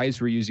these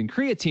guys were using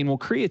creatine. Well,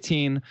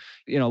 creatine,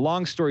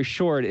 long story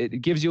short,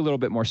 it gives you a little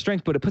bit more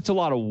strength, but it puts a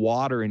lot of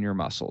water in your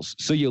muscles.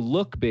 So you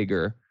look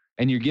bigger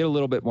and you get a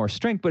little bit more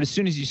strength. But as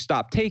soon as you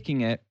stop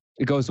taking it,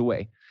 it goes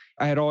away.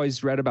 I had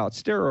always read about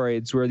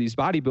steroids where these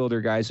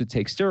bodybuilder guys would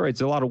take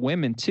steroids, a lot of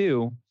women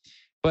too.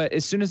 But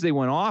as soon as they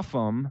went off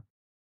them,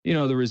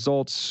 the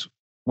results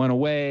went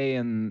away.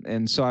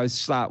 And so I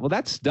thought, well,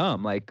 that's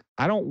dumb. I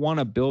don't want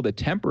to build a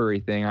temporary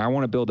thing. I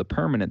want to build a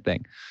permanent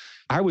thing.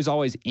 I was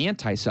always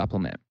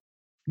anti-supplement.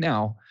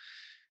 Now,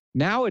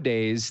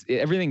 nowadays,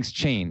 everything's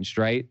changed,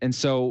 right? And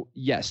so,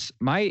 yes,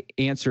 my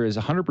answer is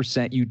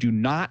 100%. You do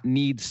not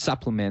need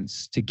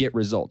supplements to get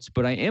results.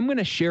 But I am going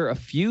to share a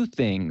few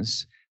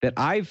things that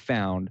I've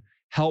found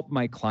help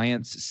my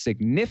clients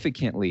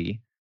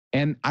significantly.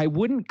 And I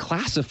wouldn't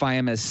classify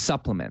them as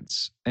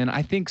supplements. And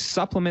I think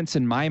supplements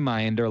in my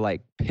mind are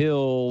like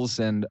pills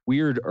and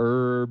weird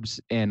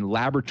herbs and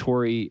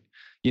laboratory,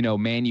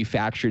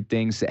 manufactured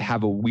things that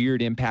have a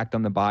weird impact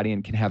on the body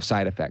and can have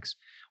side effects.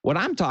 What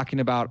I'm talking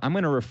about, I'm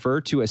going to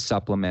refer to as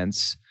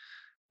supplements,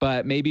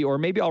 but maybe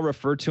I'll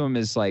refer to them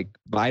as like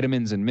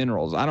vitamins and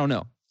minerals. I don't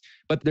know.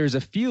 But there's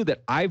a few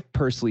that I've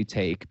personally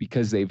take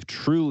because they've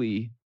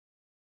truly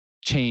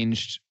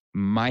changed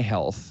my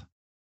health.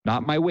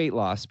 Not my weight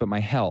loss, but my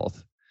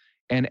health.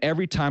 And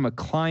every time a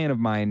client of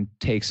mine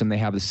takes them, they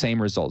have the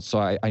same results.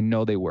 So I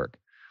know they work.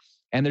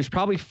 And there's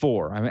probably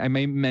 4. I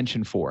may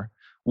mention 4.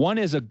 One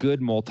is a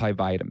good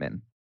multivitamin.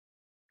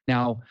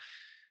 Now,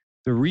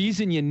 the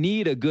reason you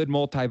need a good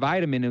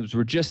multivitamin is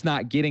we're just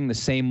not getting the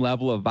same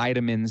level of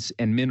vitamins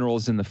and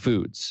minerals in the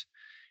foods.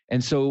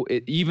 And so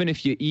even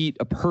if you eat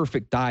a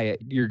perfect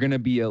diet, you're going to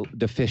be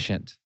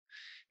deficient.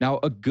 Now,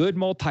 a good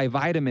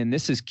multivitamin,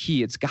 this is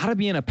key. It's got to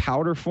be in a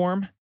powder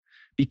form,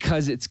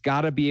 because it's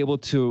got to be able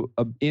to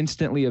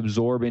instantly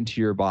absorb into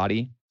your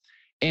body.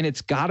 And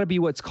it's got to be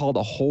what's called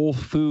a whole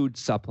food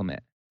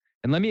supplement.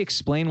 And let me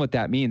explain what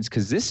that means,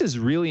 because this is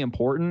really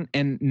important.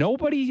 And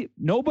nobody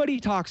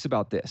talks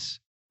about this.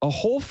 A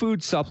whole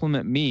food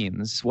supplement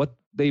means what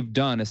they've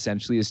done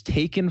essentially is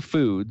taken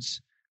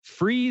foods,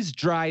 freeze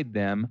dried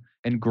them,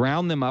 and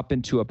ground them up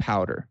into a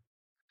powder.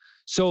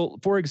 So,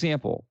 for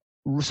example,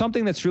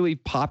 something that's really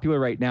popular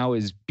right now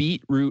is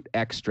beetroot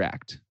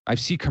extract. I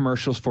see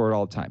commercials for it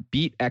all the time.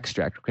 Beet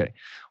extract. Okay.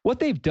 What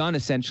they've done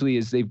essentially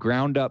is they've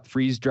ground up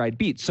freeze-dried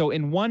beets. So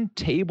in 1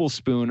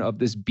 tablespoon of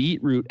this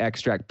beetroot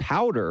extract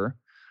powder,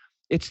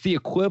 it's the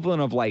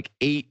equivalent of like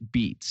 8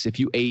 beets if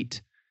you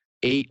ate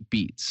 8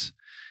 beets.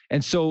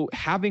 And so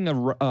having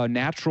a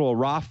natural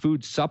raw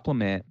food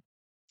supplement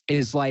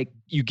is like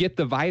you get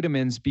the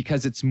vitamins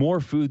because it's more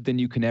food than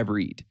you can ever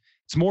eat.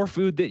 It's more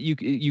food that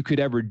you could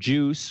ever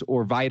juice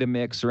or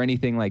Vitamix or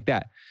anything like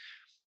that.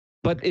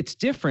 But it's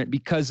different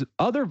because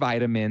other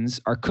vitamins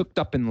are cooked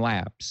up in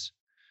labs.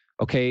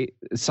 Okay,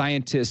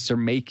 scientists are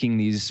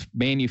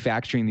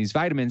manufacturing these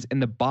vitamins,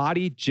 and the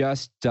body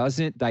just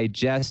doesn't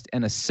digest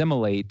and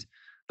assimilate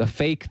the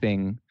fake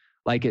thing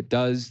like it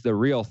does the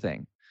real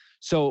thing.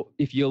 So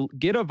if you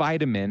get a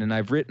vitamin, and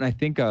I've written, I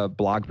think, a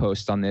blog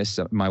post on this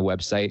on my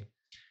website,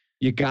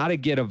 you got to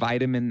get a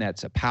vitamin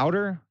that's a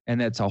powder and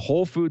that's a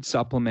whole food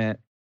supplement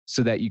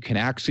so that you can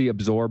actually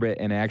absorb it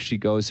and it actually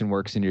goes and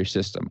works in your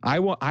system.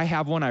 I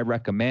have one I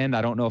recommend.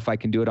 I don't know if I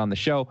can do it on the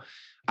show.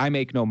 I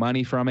make no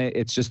money from it.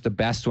 It's just the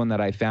best one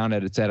that I found,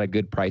 and it's at a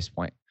good price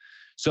point.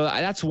 So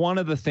that's one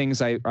of the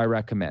things I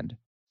recommend.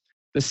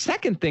 The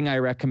second thing I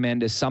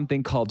recommend is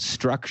something called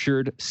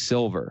structured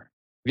silver.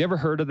 Have you ever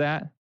heard of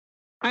that?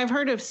 I've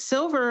heard of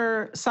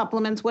silver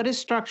supplements. What is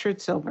structured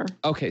silver?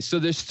 Okay, so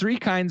there's 3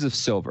 kinds of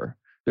silver.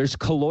 There's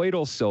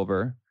colloidal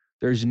silver,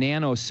 there's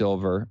nano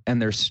silver,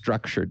 and there's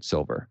structured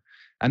silver.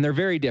 And they're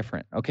very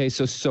different. Okay,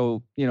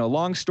 so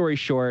long story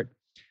short,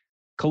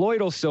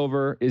 colloidal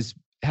silver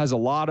has a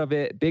lot of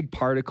it, big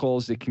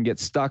particles that can get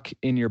stuck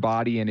in your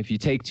body. And if you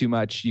take too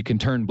much, you can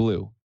turn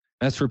blue.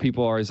 That's where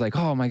people are always like,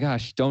 oh my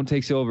gosh, don't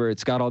take silver.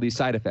 It's got all these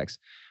side effects.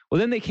 Well,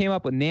 then they came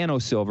up with nano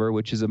silver,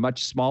 which is a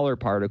much smaller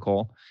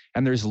particle,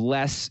 and there's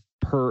less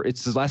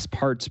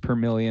parts per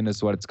million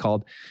is what it's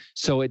called.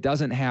 So it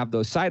doesn't have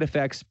those side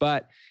effects,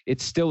 but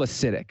it's still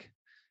acidic.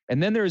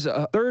 And then there's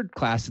a third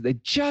class that they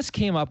just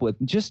came up with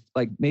just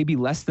like maybe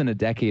less than a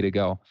decade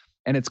ago,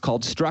 and it's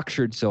called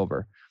structured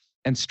silver.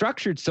 And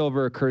structured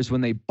silver occurs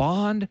when they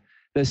bond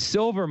the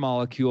silver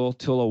molecule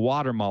to a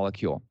water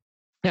molecule.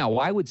 Now,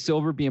 why would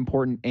silver be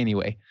important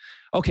anyway?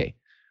 Okay,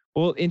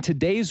 well, in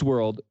today's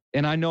world,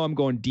 and I know I'm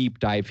going deep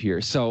dive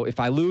here, so if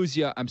I lose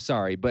you, I'm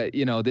sorry, but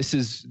this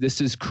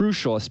is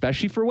crucial,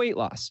 especially for weight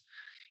loss.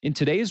 In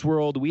today's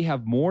world, we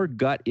have more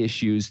gut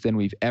issues than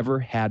we've ever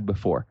had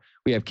before.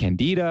 We have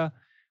candida,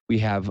 we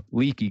have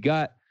leaky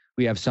gut,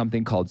 we have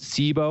something called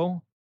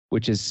SIBO,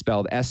 which is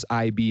spelled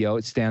SIBO.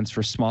 It stands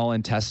for small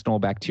intestinal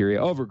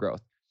bacteria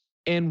overgrowth.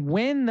 And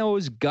when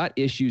those gut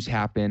issues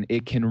happen,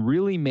 it can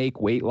really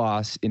make weight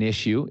loss an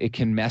issue. It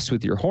can mess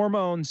with your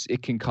hormones.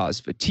 It can cause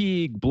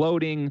fatigue,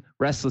 bloating,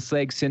 restless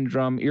leg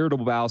syndrome,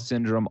 irritable bowel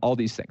syndrome, all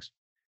these things.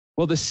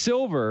 Well, the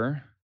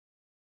silver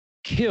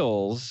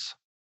kills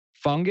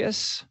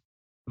fungus,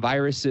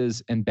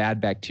 viruses, and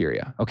bad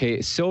bacteria.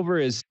 Okay, silver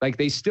is like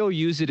they still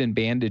use it in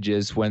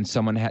bandages when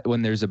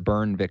when there's a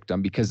burn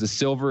victim, because the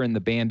silver in the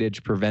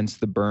bandage prevents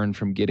the burn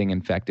from getting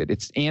infected.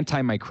 It's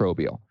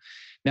antimicrobial.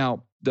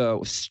 Now, the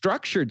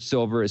structured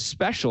silver is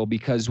special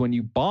because when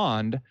you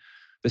bond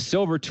the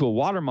silver to a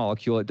water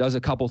molecule, it does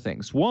a couple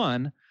things.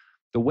 One,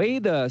 the way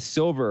the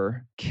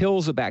silver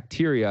kills a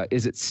bacteria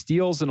is it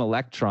steals an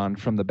electron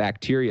from the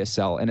bacteria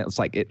cell, and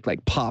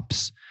it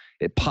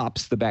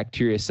pops the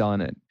bacteria cell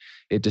and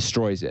it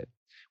destroys it.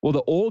 Well,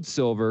 the old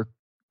silver,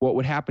 what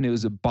would happen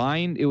is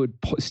it would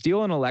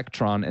steal an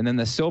electron, and then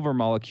the silver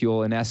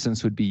molecule in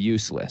essence would be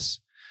useless.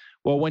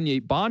 Well, when you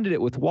bonded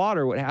it with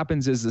water, what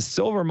happens is the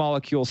silver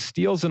molecule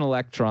steals an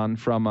electron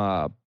from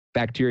a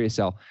bacteria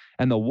cell,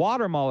 and the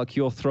water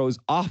molecule throws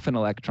off an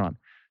electron.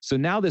 So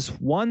now this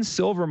one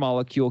silver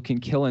molecule can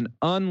kill an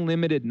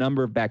unlimited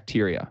number of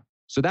bacteria.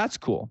 So that's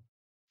cool.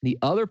 The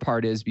other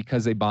part is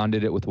because they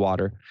bonded it with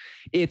water,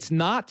 it's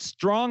not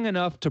strong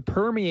enough to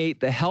permeate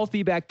the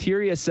healthy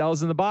bacteria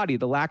cells in the body,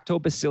 the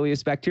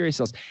lactobacillus bacteria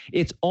cells.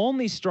 It's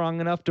only strong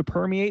enough to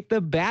permeate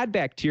the bad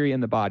bacteria in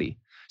the body.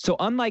 So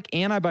unlike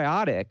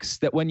antibiotics,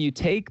 that when you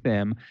take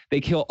them, they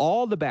kill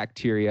all the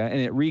bacteria and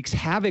it wreaks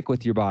havoc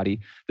with your body,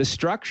 the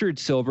structured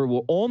silver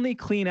will only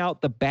clean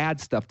out the bad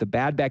stuff, the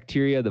bad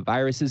bacteria, the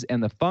viruses,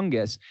 and the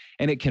fungus,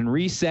 and it can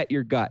reset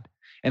your gut.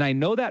 And I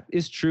know that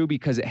is true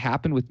because it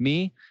happened with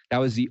me. That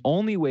was the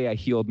only way I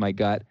healed my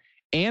gut.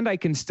 And I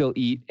can still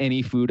eat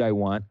any food I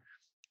want.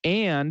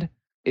 And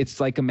it's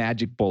like a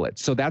magic bullet.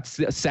 So that's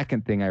the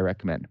second thing I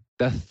recommend.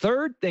 The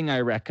third thing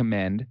I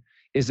recommend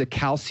is a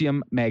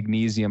calcium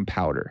magnesium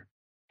powder.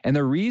 And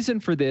the reason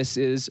for this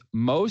is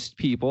most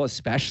people,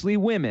 especially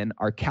women,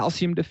 are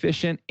calcium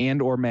deficient and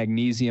or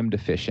magnesium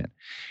deficient.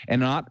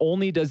 And not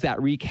only does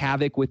that wreak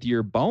havoc with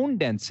your bone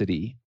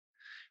density,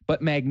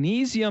 but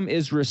magnesium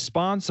is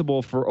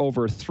responsible for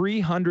over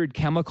 300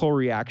 chemical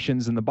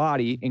reactions in the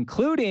body,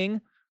 including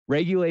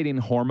regulating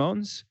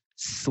hormones,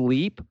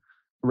 sleep,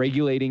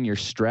 regulating your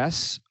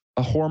stress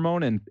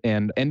hormone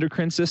and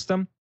endocrine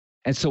system.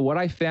 And so what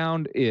I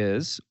found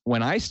is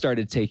when I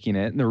started taking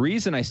it, and the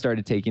reason I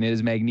started taking it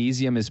is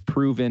magnesium is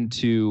proven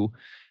to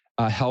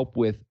help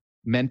with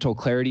mental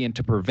clarity and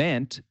to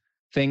prevent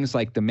things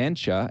like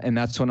dementia. And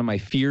that's one of my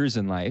fears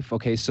in life.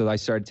 Okay, so I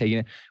started taking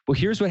it. Well,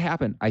 here's what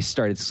happened. I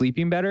started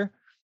sleeping better.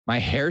 My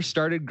hair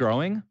started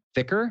growing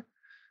thicker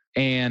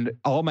and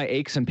all my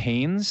aches and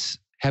pains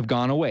have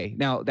gone away.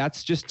 Now,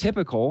 that's just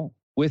typical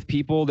with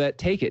people that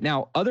take it.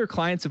 Now, other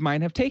clients of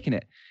mine have taken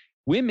it.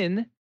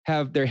 Women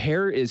have their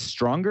hair is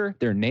stronger,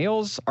 their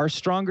nails are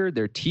stronger,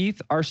 their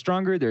teeth are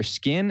stronger, their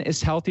skin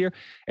is healthier.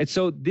 And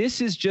so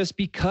this is just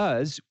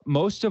because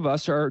most of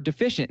us are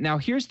deficient. Now,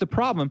 here's the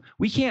problem.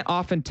 We can't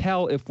often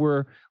tell if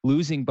we're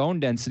losing bone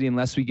density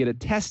unless we get it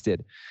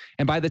tested.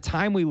 And by the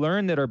time we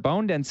learn that our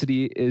bone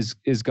density is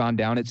gone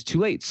down, it's too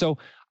late. So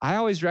I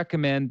always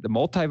recommend the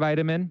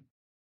multivitamin,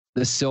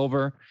 the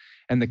silver,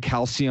 and the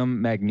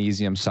calcium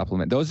magnesium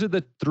supplement. Those are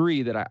the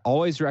three that I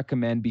always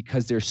recommend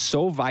because they're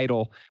so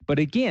vital. But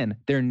again,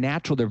 they're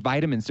natural, they're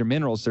vitamins, they're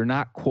minerals, they're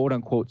not quote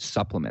unquote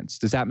supplements.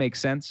 Does that make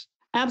sense?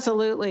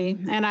 Absolutely.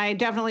 And I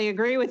definitely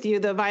agree with you.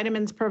 The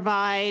vitamins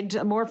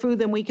provide more food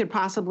than we could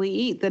possibly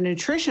eat, the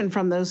nutrition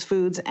from those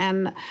foods.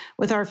 And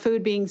with our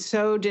food being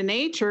so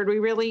denatured, we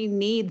really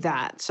need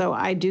that. So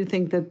I do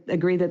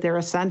agree that they're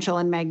essential.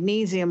 And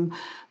magnesium,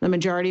 the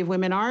majority of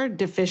women are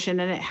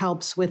deficient, and it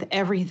helps with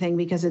everything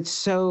because it's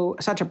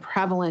such a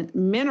prevalent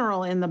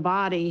mineral in the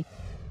body.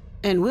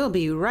 And we'll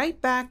be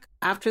right back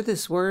after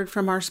this word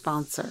from our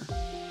sponsor.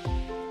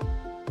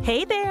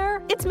 Hey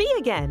there, it's me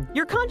again,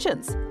 your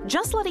conscience.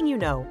 Just letting you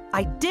know,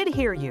 I did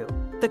hear you.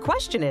 The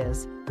question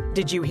is,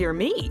 did you hear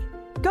me?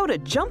 Go to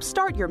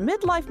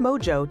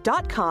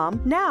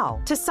jumpstartyourmidlifemojo.com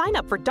now to sign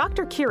up for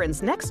Dr.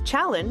 Kieran's next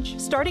challenge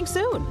starting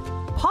soon.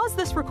 Pause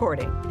this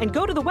recording and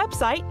go to the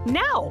website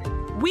now.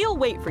 We'll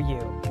wait for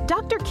you.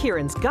 Dr.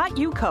 Kieran's got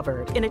you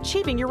covered in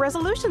achieving your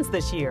resolutions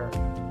this year.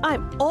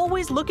 I'm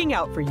always looking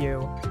out for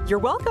you. You're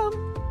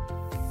welcome.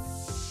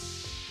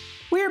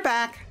 We're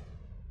back.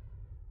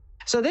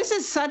 So this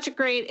is such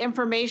great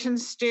information,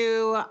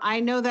 Stu. I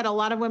know that a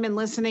lot of women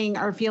listening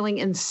are feeling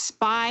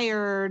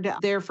inspired.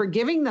 They're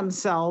forgiving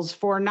themselves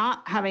for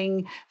not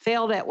having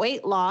failed at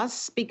weight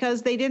loss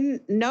because they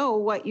didn't know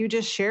what you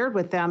just shared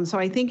with them. So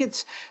I think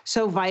it's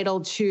so vital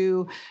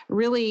to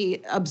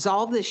really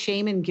absolve the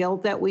shame and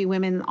guilt that we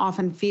women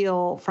often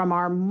feel from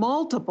our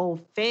multiple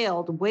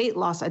failed weight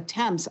loss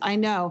attempts. I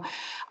know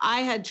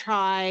I had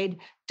tried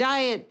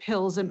diet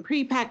pills and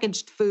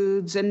prepackaged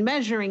foods and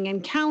measuring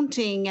and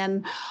counting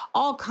and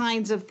all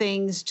kinds of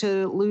things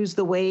to lose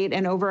the weight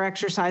and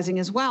over-exercising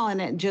as well.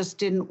 And it just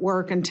didn't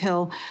work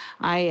until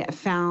I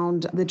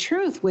found the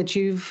truth, which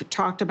you've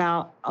talked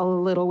about a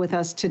little with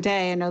us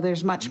today. I know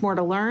there's much more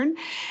to learn.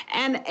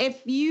 And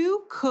if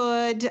you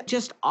could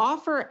just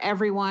offer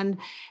everyone,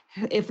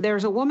 if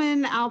there's a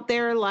woman out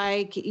there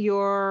like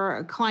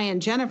your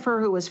client Jennifer,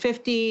 who was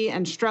 50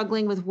 and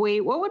struggling with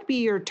weight, what would be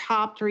your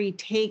top 3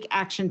 take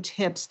action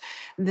tips,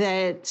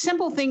 that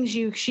simple things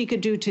she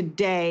could do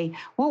today?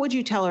 What would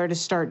you tell her to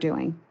start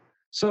doing?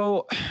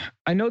 So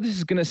I know this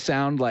is going to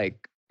sound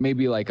like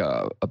maybe like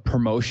a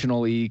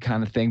promotional-y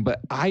kind of thing, but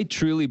I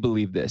truly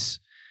believe this.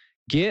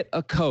 Get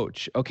a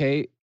coach,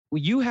 okay?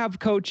 You have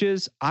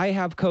coaches. I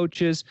have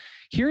coaches.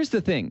 Here's the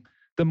thing.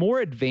 The more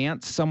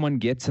advanced someone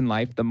gets in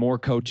life, the more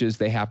coaches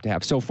they have to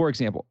have. So for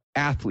example,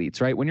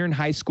 athletes, right? When you're in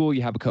high school,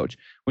 you have a coach.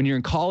 When you're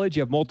in college,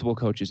 you have multiple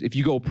coaches. If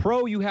you go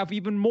pro, you have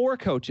even more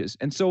coaches.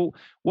 And so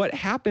what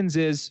happens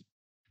is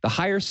the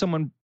higher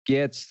someone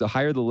gets, the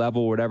higher the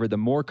level, whatever, the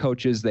more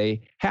coaches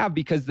they have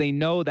because they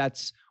know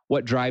that's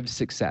what drives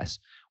success.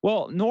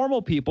 Well,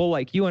 normal people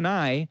like you and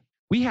I,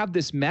 we have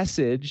this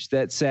message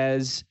that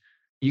says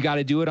you got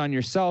to do it on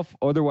yourself,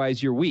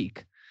 otherwise you're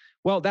weak.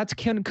 Well,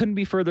 couldn't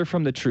be further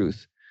from the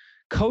truth.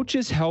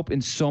 coaches help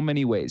in so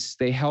many ways.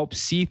 They help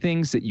see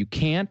things that you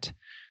can't.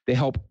 They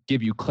help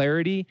give you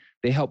clarity.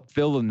 They help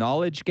fill the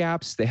knowledge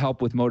gaps. They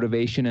help with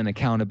motivation and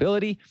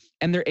accountability.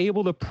 And they're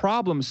able to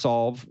problem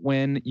solve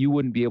when you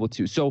wouldn't be able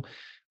to. So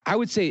I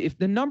would say if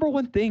the number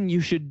one thing you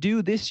should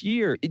do this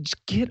year is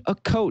get a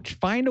coach.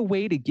 Find a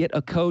way to get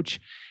a coach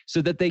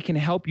so that they can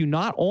help you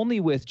not only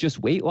with just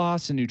weight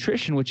loss and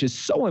nutrition, which is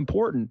so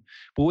important,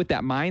 but with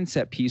that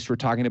mindset piece we're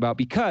talking about.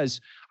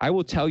 Because I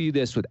will tell you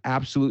this with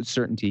absolute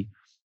certainty.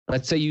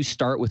 Let's say you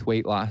start with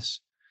weight loss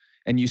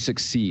and you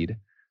succeed.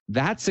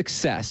 That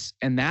success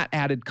and that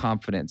added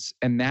confidence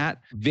and that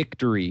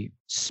victory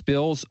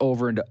spills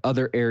over into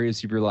other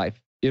areas of your life.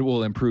 It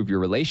will improve your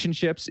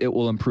relationships. It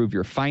will improve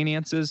your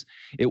finances.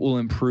 It will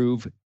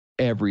improve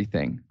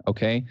everything.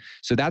 Okay.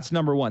 So that's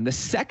number one. The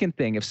second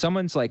thing, if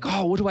someone's like,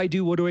 oh, what do I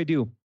do? What do I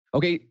do?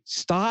 Okay.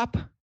 Stop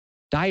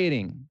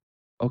dieting.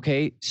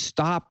 Okay.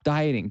 Stop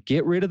dieting.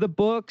 Get rid of the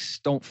books.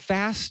 Don't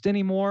fast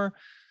anymore.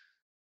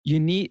 You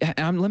need,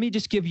 let me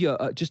just give you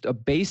just a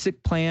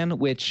basic plan,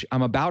 which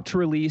I'm about to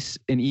release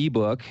an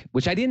ebook,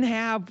 which I didn't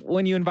have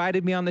when you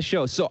invited me on the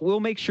show. So we'll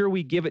make sure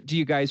we give it to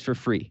you guys for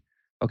free.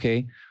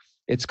 Okay.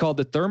 It's called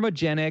the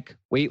Thermogenic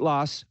Weight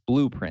Loss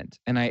Blueprint.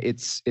 And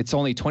it's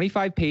only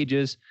 25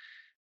 pages.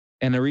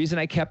 And the reason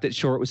I kept it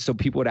short was so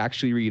people would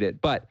actually read it.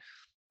 But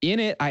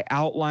in it, I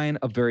outline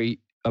a very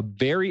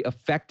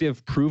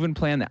effective proven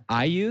plan that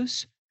I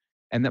use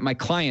and that my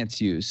clients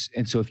use.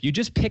 And so if you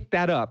just pick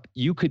that up,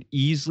 you could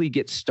easily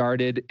get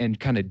started and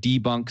kind of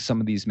debunk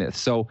some of these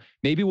myths. So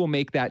maybe we'll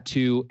make that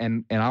too,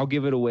 and I'll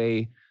give it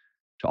away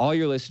to all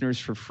your listeners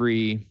for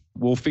free.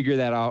 We'll figure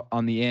that out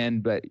on the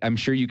end, but I'm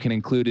sure you can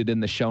include it in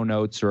the show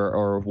notes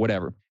or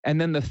whatever. And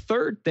then the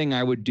third thing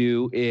I would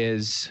do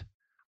is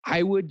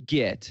I would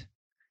get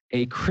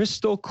a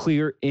crystal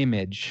clear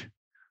image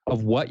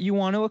of what you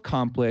want to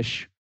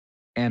accomplish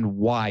and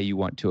why you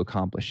want to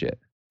accomplish it.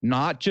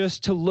 Not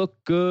just to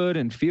look good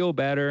and feel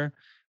better,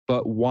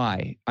 but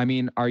why? I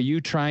mean, are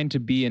you trying to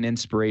be an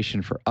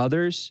inspiration for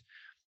others?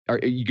 Are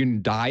you going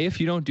to die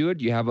if you don't do it?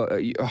 You have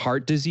a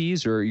heart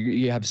disease or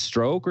you have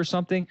stroke or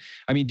something?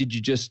 I mean,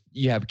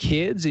 you have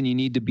kids and you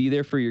need to be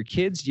there for your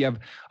kids? You have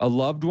a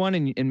loved one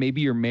and maybe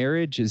your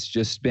marriage has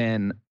just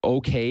been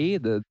okay.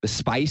 The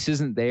spice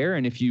isn't there.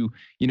 And if you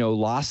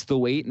lost the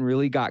weight and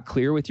really got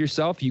clear with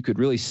yourself, you could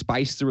really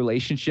spice the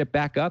relationship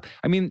back up.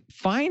 I mean,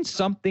 find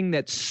something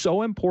that's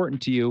so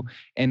important to you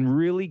and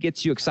really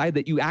gets you excited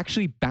that you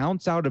actually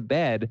bounce out of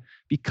bed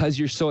because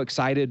you're so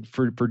excited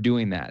for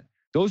doing that.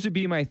 Those would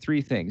be my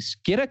three things.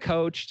 Get a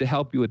coach to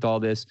help you with all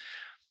this.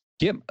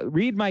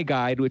 Read my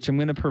guide, which I'm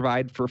going to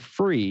provide for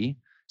free.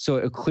 So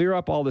it'll clear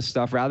up all this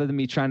stuff rather than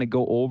me trying to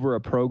go over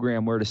a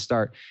program where to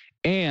start.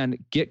 And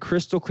get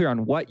crystal clear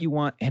on what you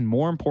want and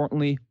more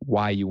importantly,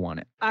 why you want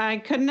it. I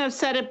couldn't have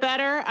said it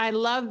better. I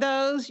love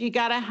those. You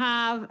got to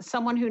have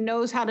someone who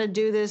knows how to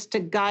do this to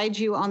guide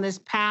you on this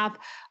path.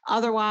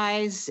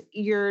 Otherwise,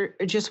 you're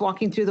just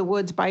walking through the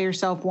woods by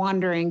yourself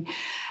wandering.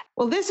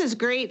 Well, this is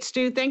great,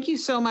 Stu. Thank you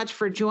so much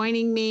for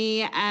joining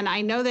me. And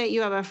I know that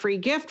you have a free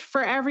gift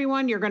for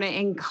everyone. You're going to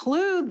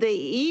include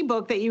the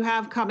ebook that you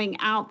have coming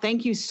out.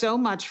 Thank you so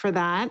much for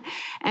that.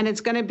 And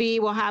it's going to be,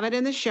 we'll have it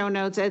in the show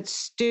notes at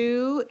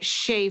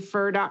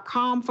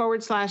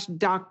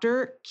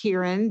StuSchafer.com/Dr.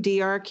 Kieran,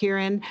 Dr.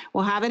 Kieran.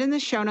 We'll have it in the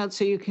show notes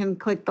so you can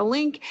click the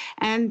link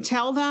and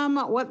tell them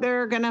what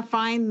they're going to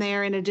find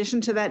there in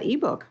addition to that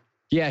ebook.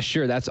 Yeah,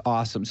 sure. That's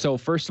awesome. So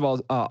first of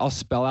all, I'll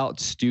spell out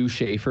Stu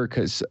Schafer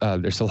because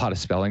there's a lot of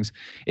spellings.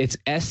 It's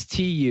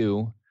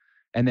STU,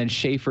 and then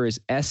Schafer is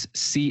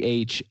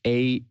SCHAEFER.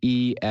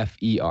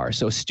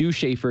 So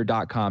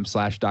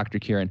StuSchafer.com/Dr.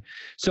 Kieran.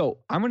 So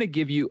I'm going to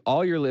give you,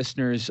 all your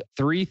listeners,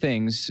 three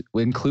things,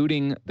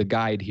 including the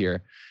guide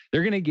here.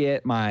 They're going to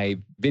get my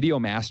video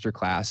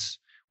masterclass,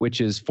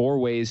 which is 4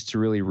 ways to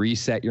really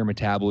reset your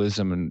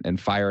metabolism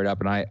and fire it up.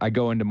 And I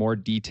go into more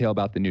detail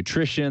about the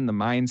nutrition, the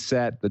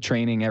mindset, the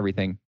training,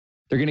 everything.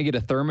 They're going to get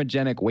a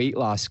thermogenic weight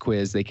loss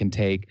quiz they can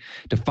take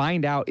to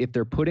find out if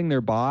they're putting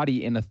their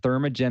body in a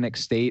thermogenic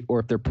state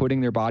or if they're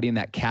putting their body in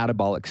that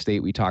catabolic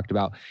state we talked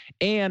about.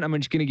 And I'm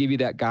just going to give you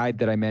that guide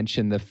that I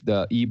mentioned,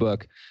 the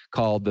ebook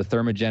called the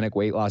Thermogenic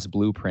Weight Loss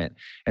Blueprint.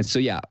 And so,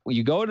 yeah,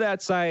 you go to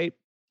that site,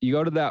 you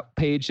go to that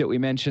page that we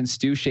mentioned,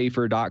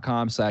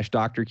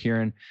 StuSchafer.com/Dr.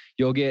 Kieran.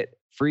 You'll get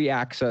free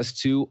access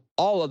to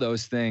all of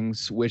those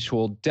things, which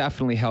will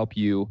definitely help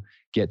you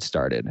get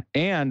started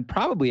and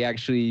probably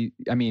actually,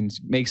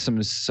 make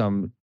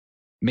some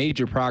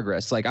major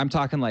progress. Like I'm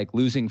talking like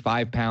losing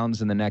 5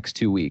 pounds in the next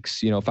 2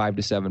 weeks, 5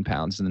 to 7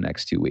 pounds in the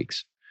next 2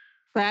 weeks.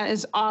 That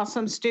is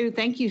awesome, Stu.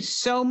 Thank you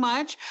so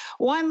much.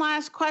 One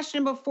last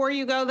question before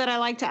you go that I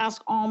like to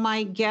ask all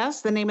my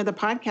guests. The name of the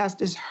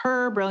podcast is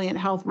Her Brilliant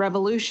Health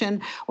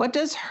Revolution. What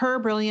does Her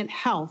Brilliant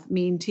Health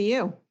mean to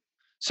you?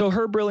 So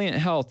Her Brilliant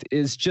Health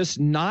is just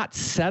not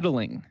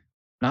settling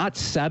not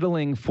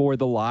settling for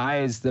the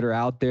lies that are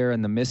out there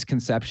and the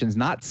misconceptions,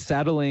 not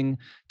settling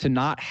to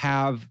not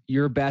have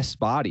your best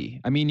body.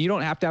 I mean, you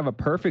don't have to have a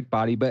perfect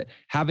body, but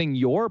having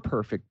your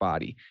perfect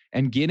body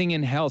and getting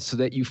in health so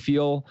that you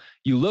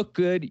look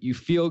good, you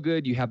feel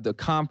good, you have the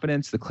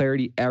confidence, the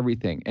clarity,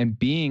 everything, and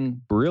being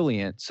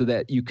brilliant so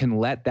that you can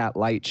let that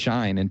light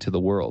shine into the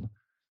world.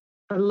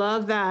 I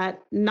love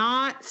that.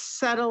 Not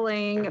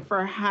settling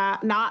for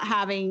not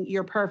having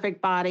your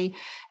perfect body.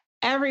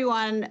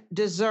 Everyone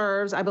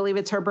deserves, I believe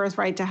it's her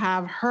birthright, to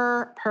have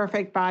her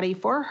perfect body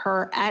for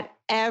her at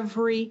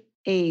every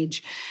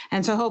age.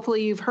 And so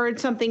hopefully you've heard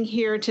something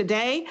here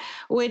today,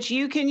 which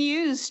you can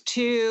use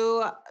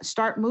to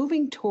start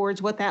moving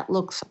towards what that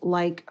looks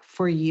like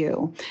for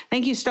you.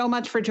 Thank you so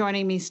much for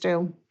joining me,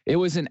 Stu. It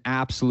was an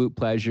absolute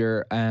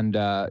pleasure. And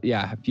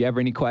if you have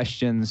any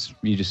questions,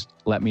 you just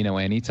let me know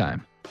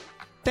anytime.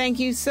 Thank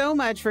you so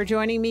much for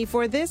joining me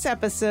for this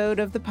episode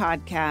of the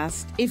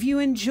podcast. If you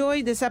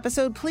enjoyed this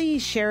episode,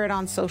 please share it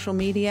on social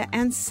media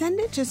and send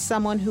it to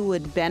someone who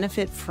would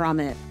benefit from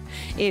it.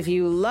 If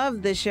you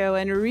love the show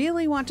and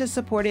really want to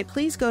support it,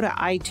 please go to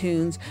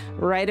iTunes,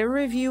 write a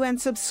review, and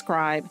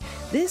subscribe.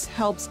 This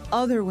helps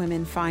other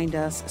women find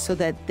us so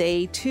that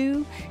they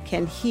too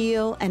can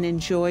heal and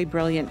enjoy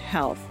brilliant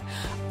health.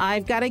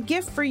 I've got a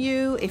gift for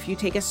you. If you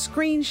take a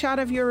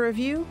screenshot of your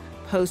review,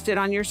 post it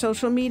on your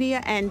social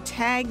media, and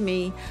tag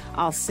me,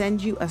 I'll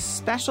send you a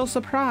special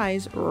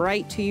surprise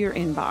right to your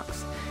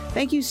inbox.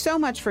 Thank you so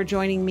much for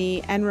joining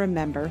me. And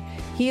remember,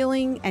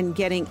 healing and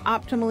getting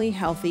optimally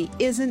healthy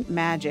isn't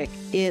magic,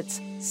 it's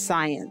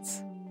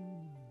science.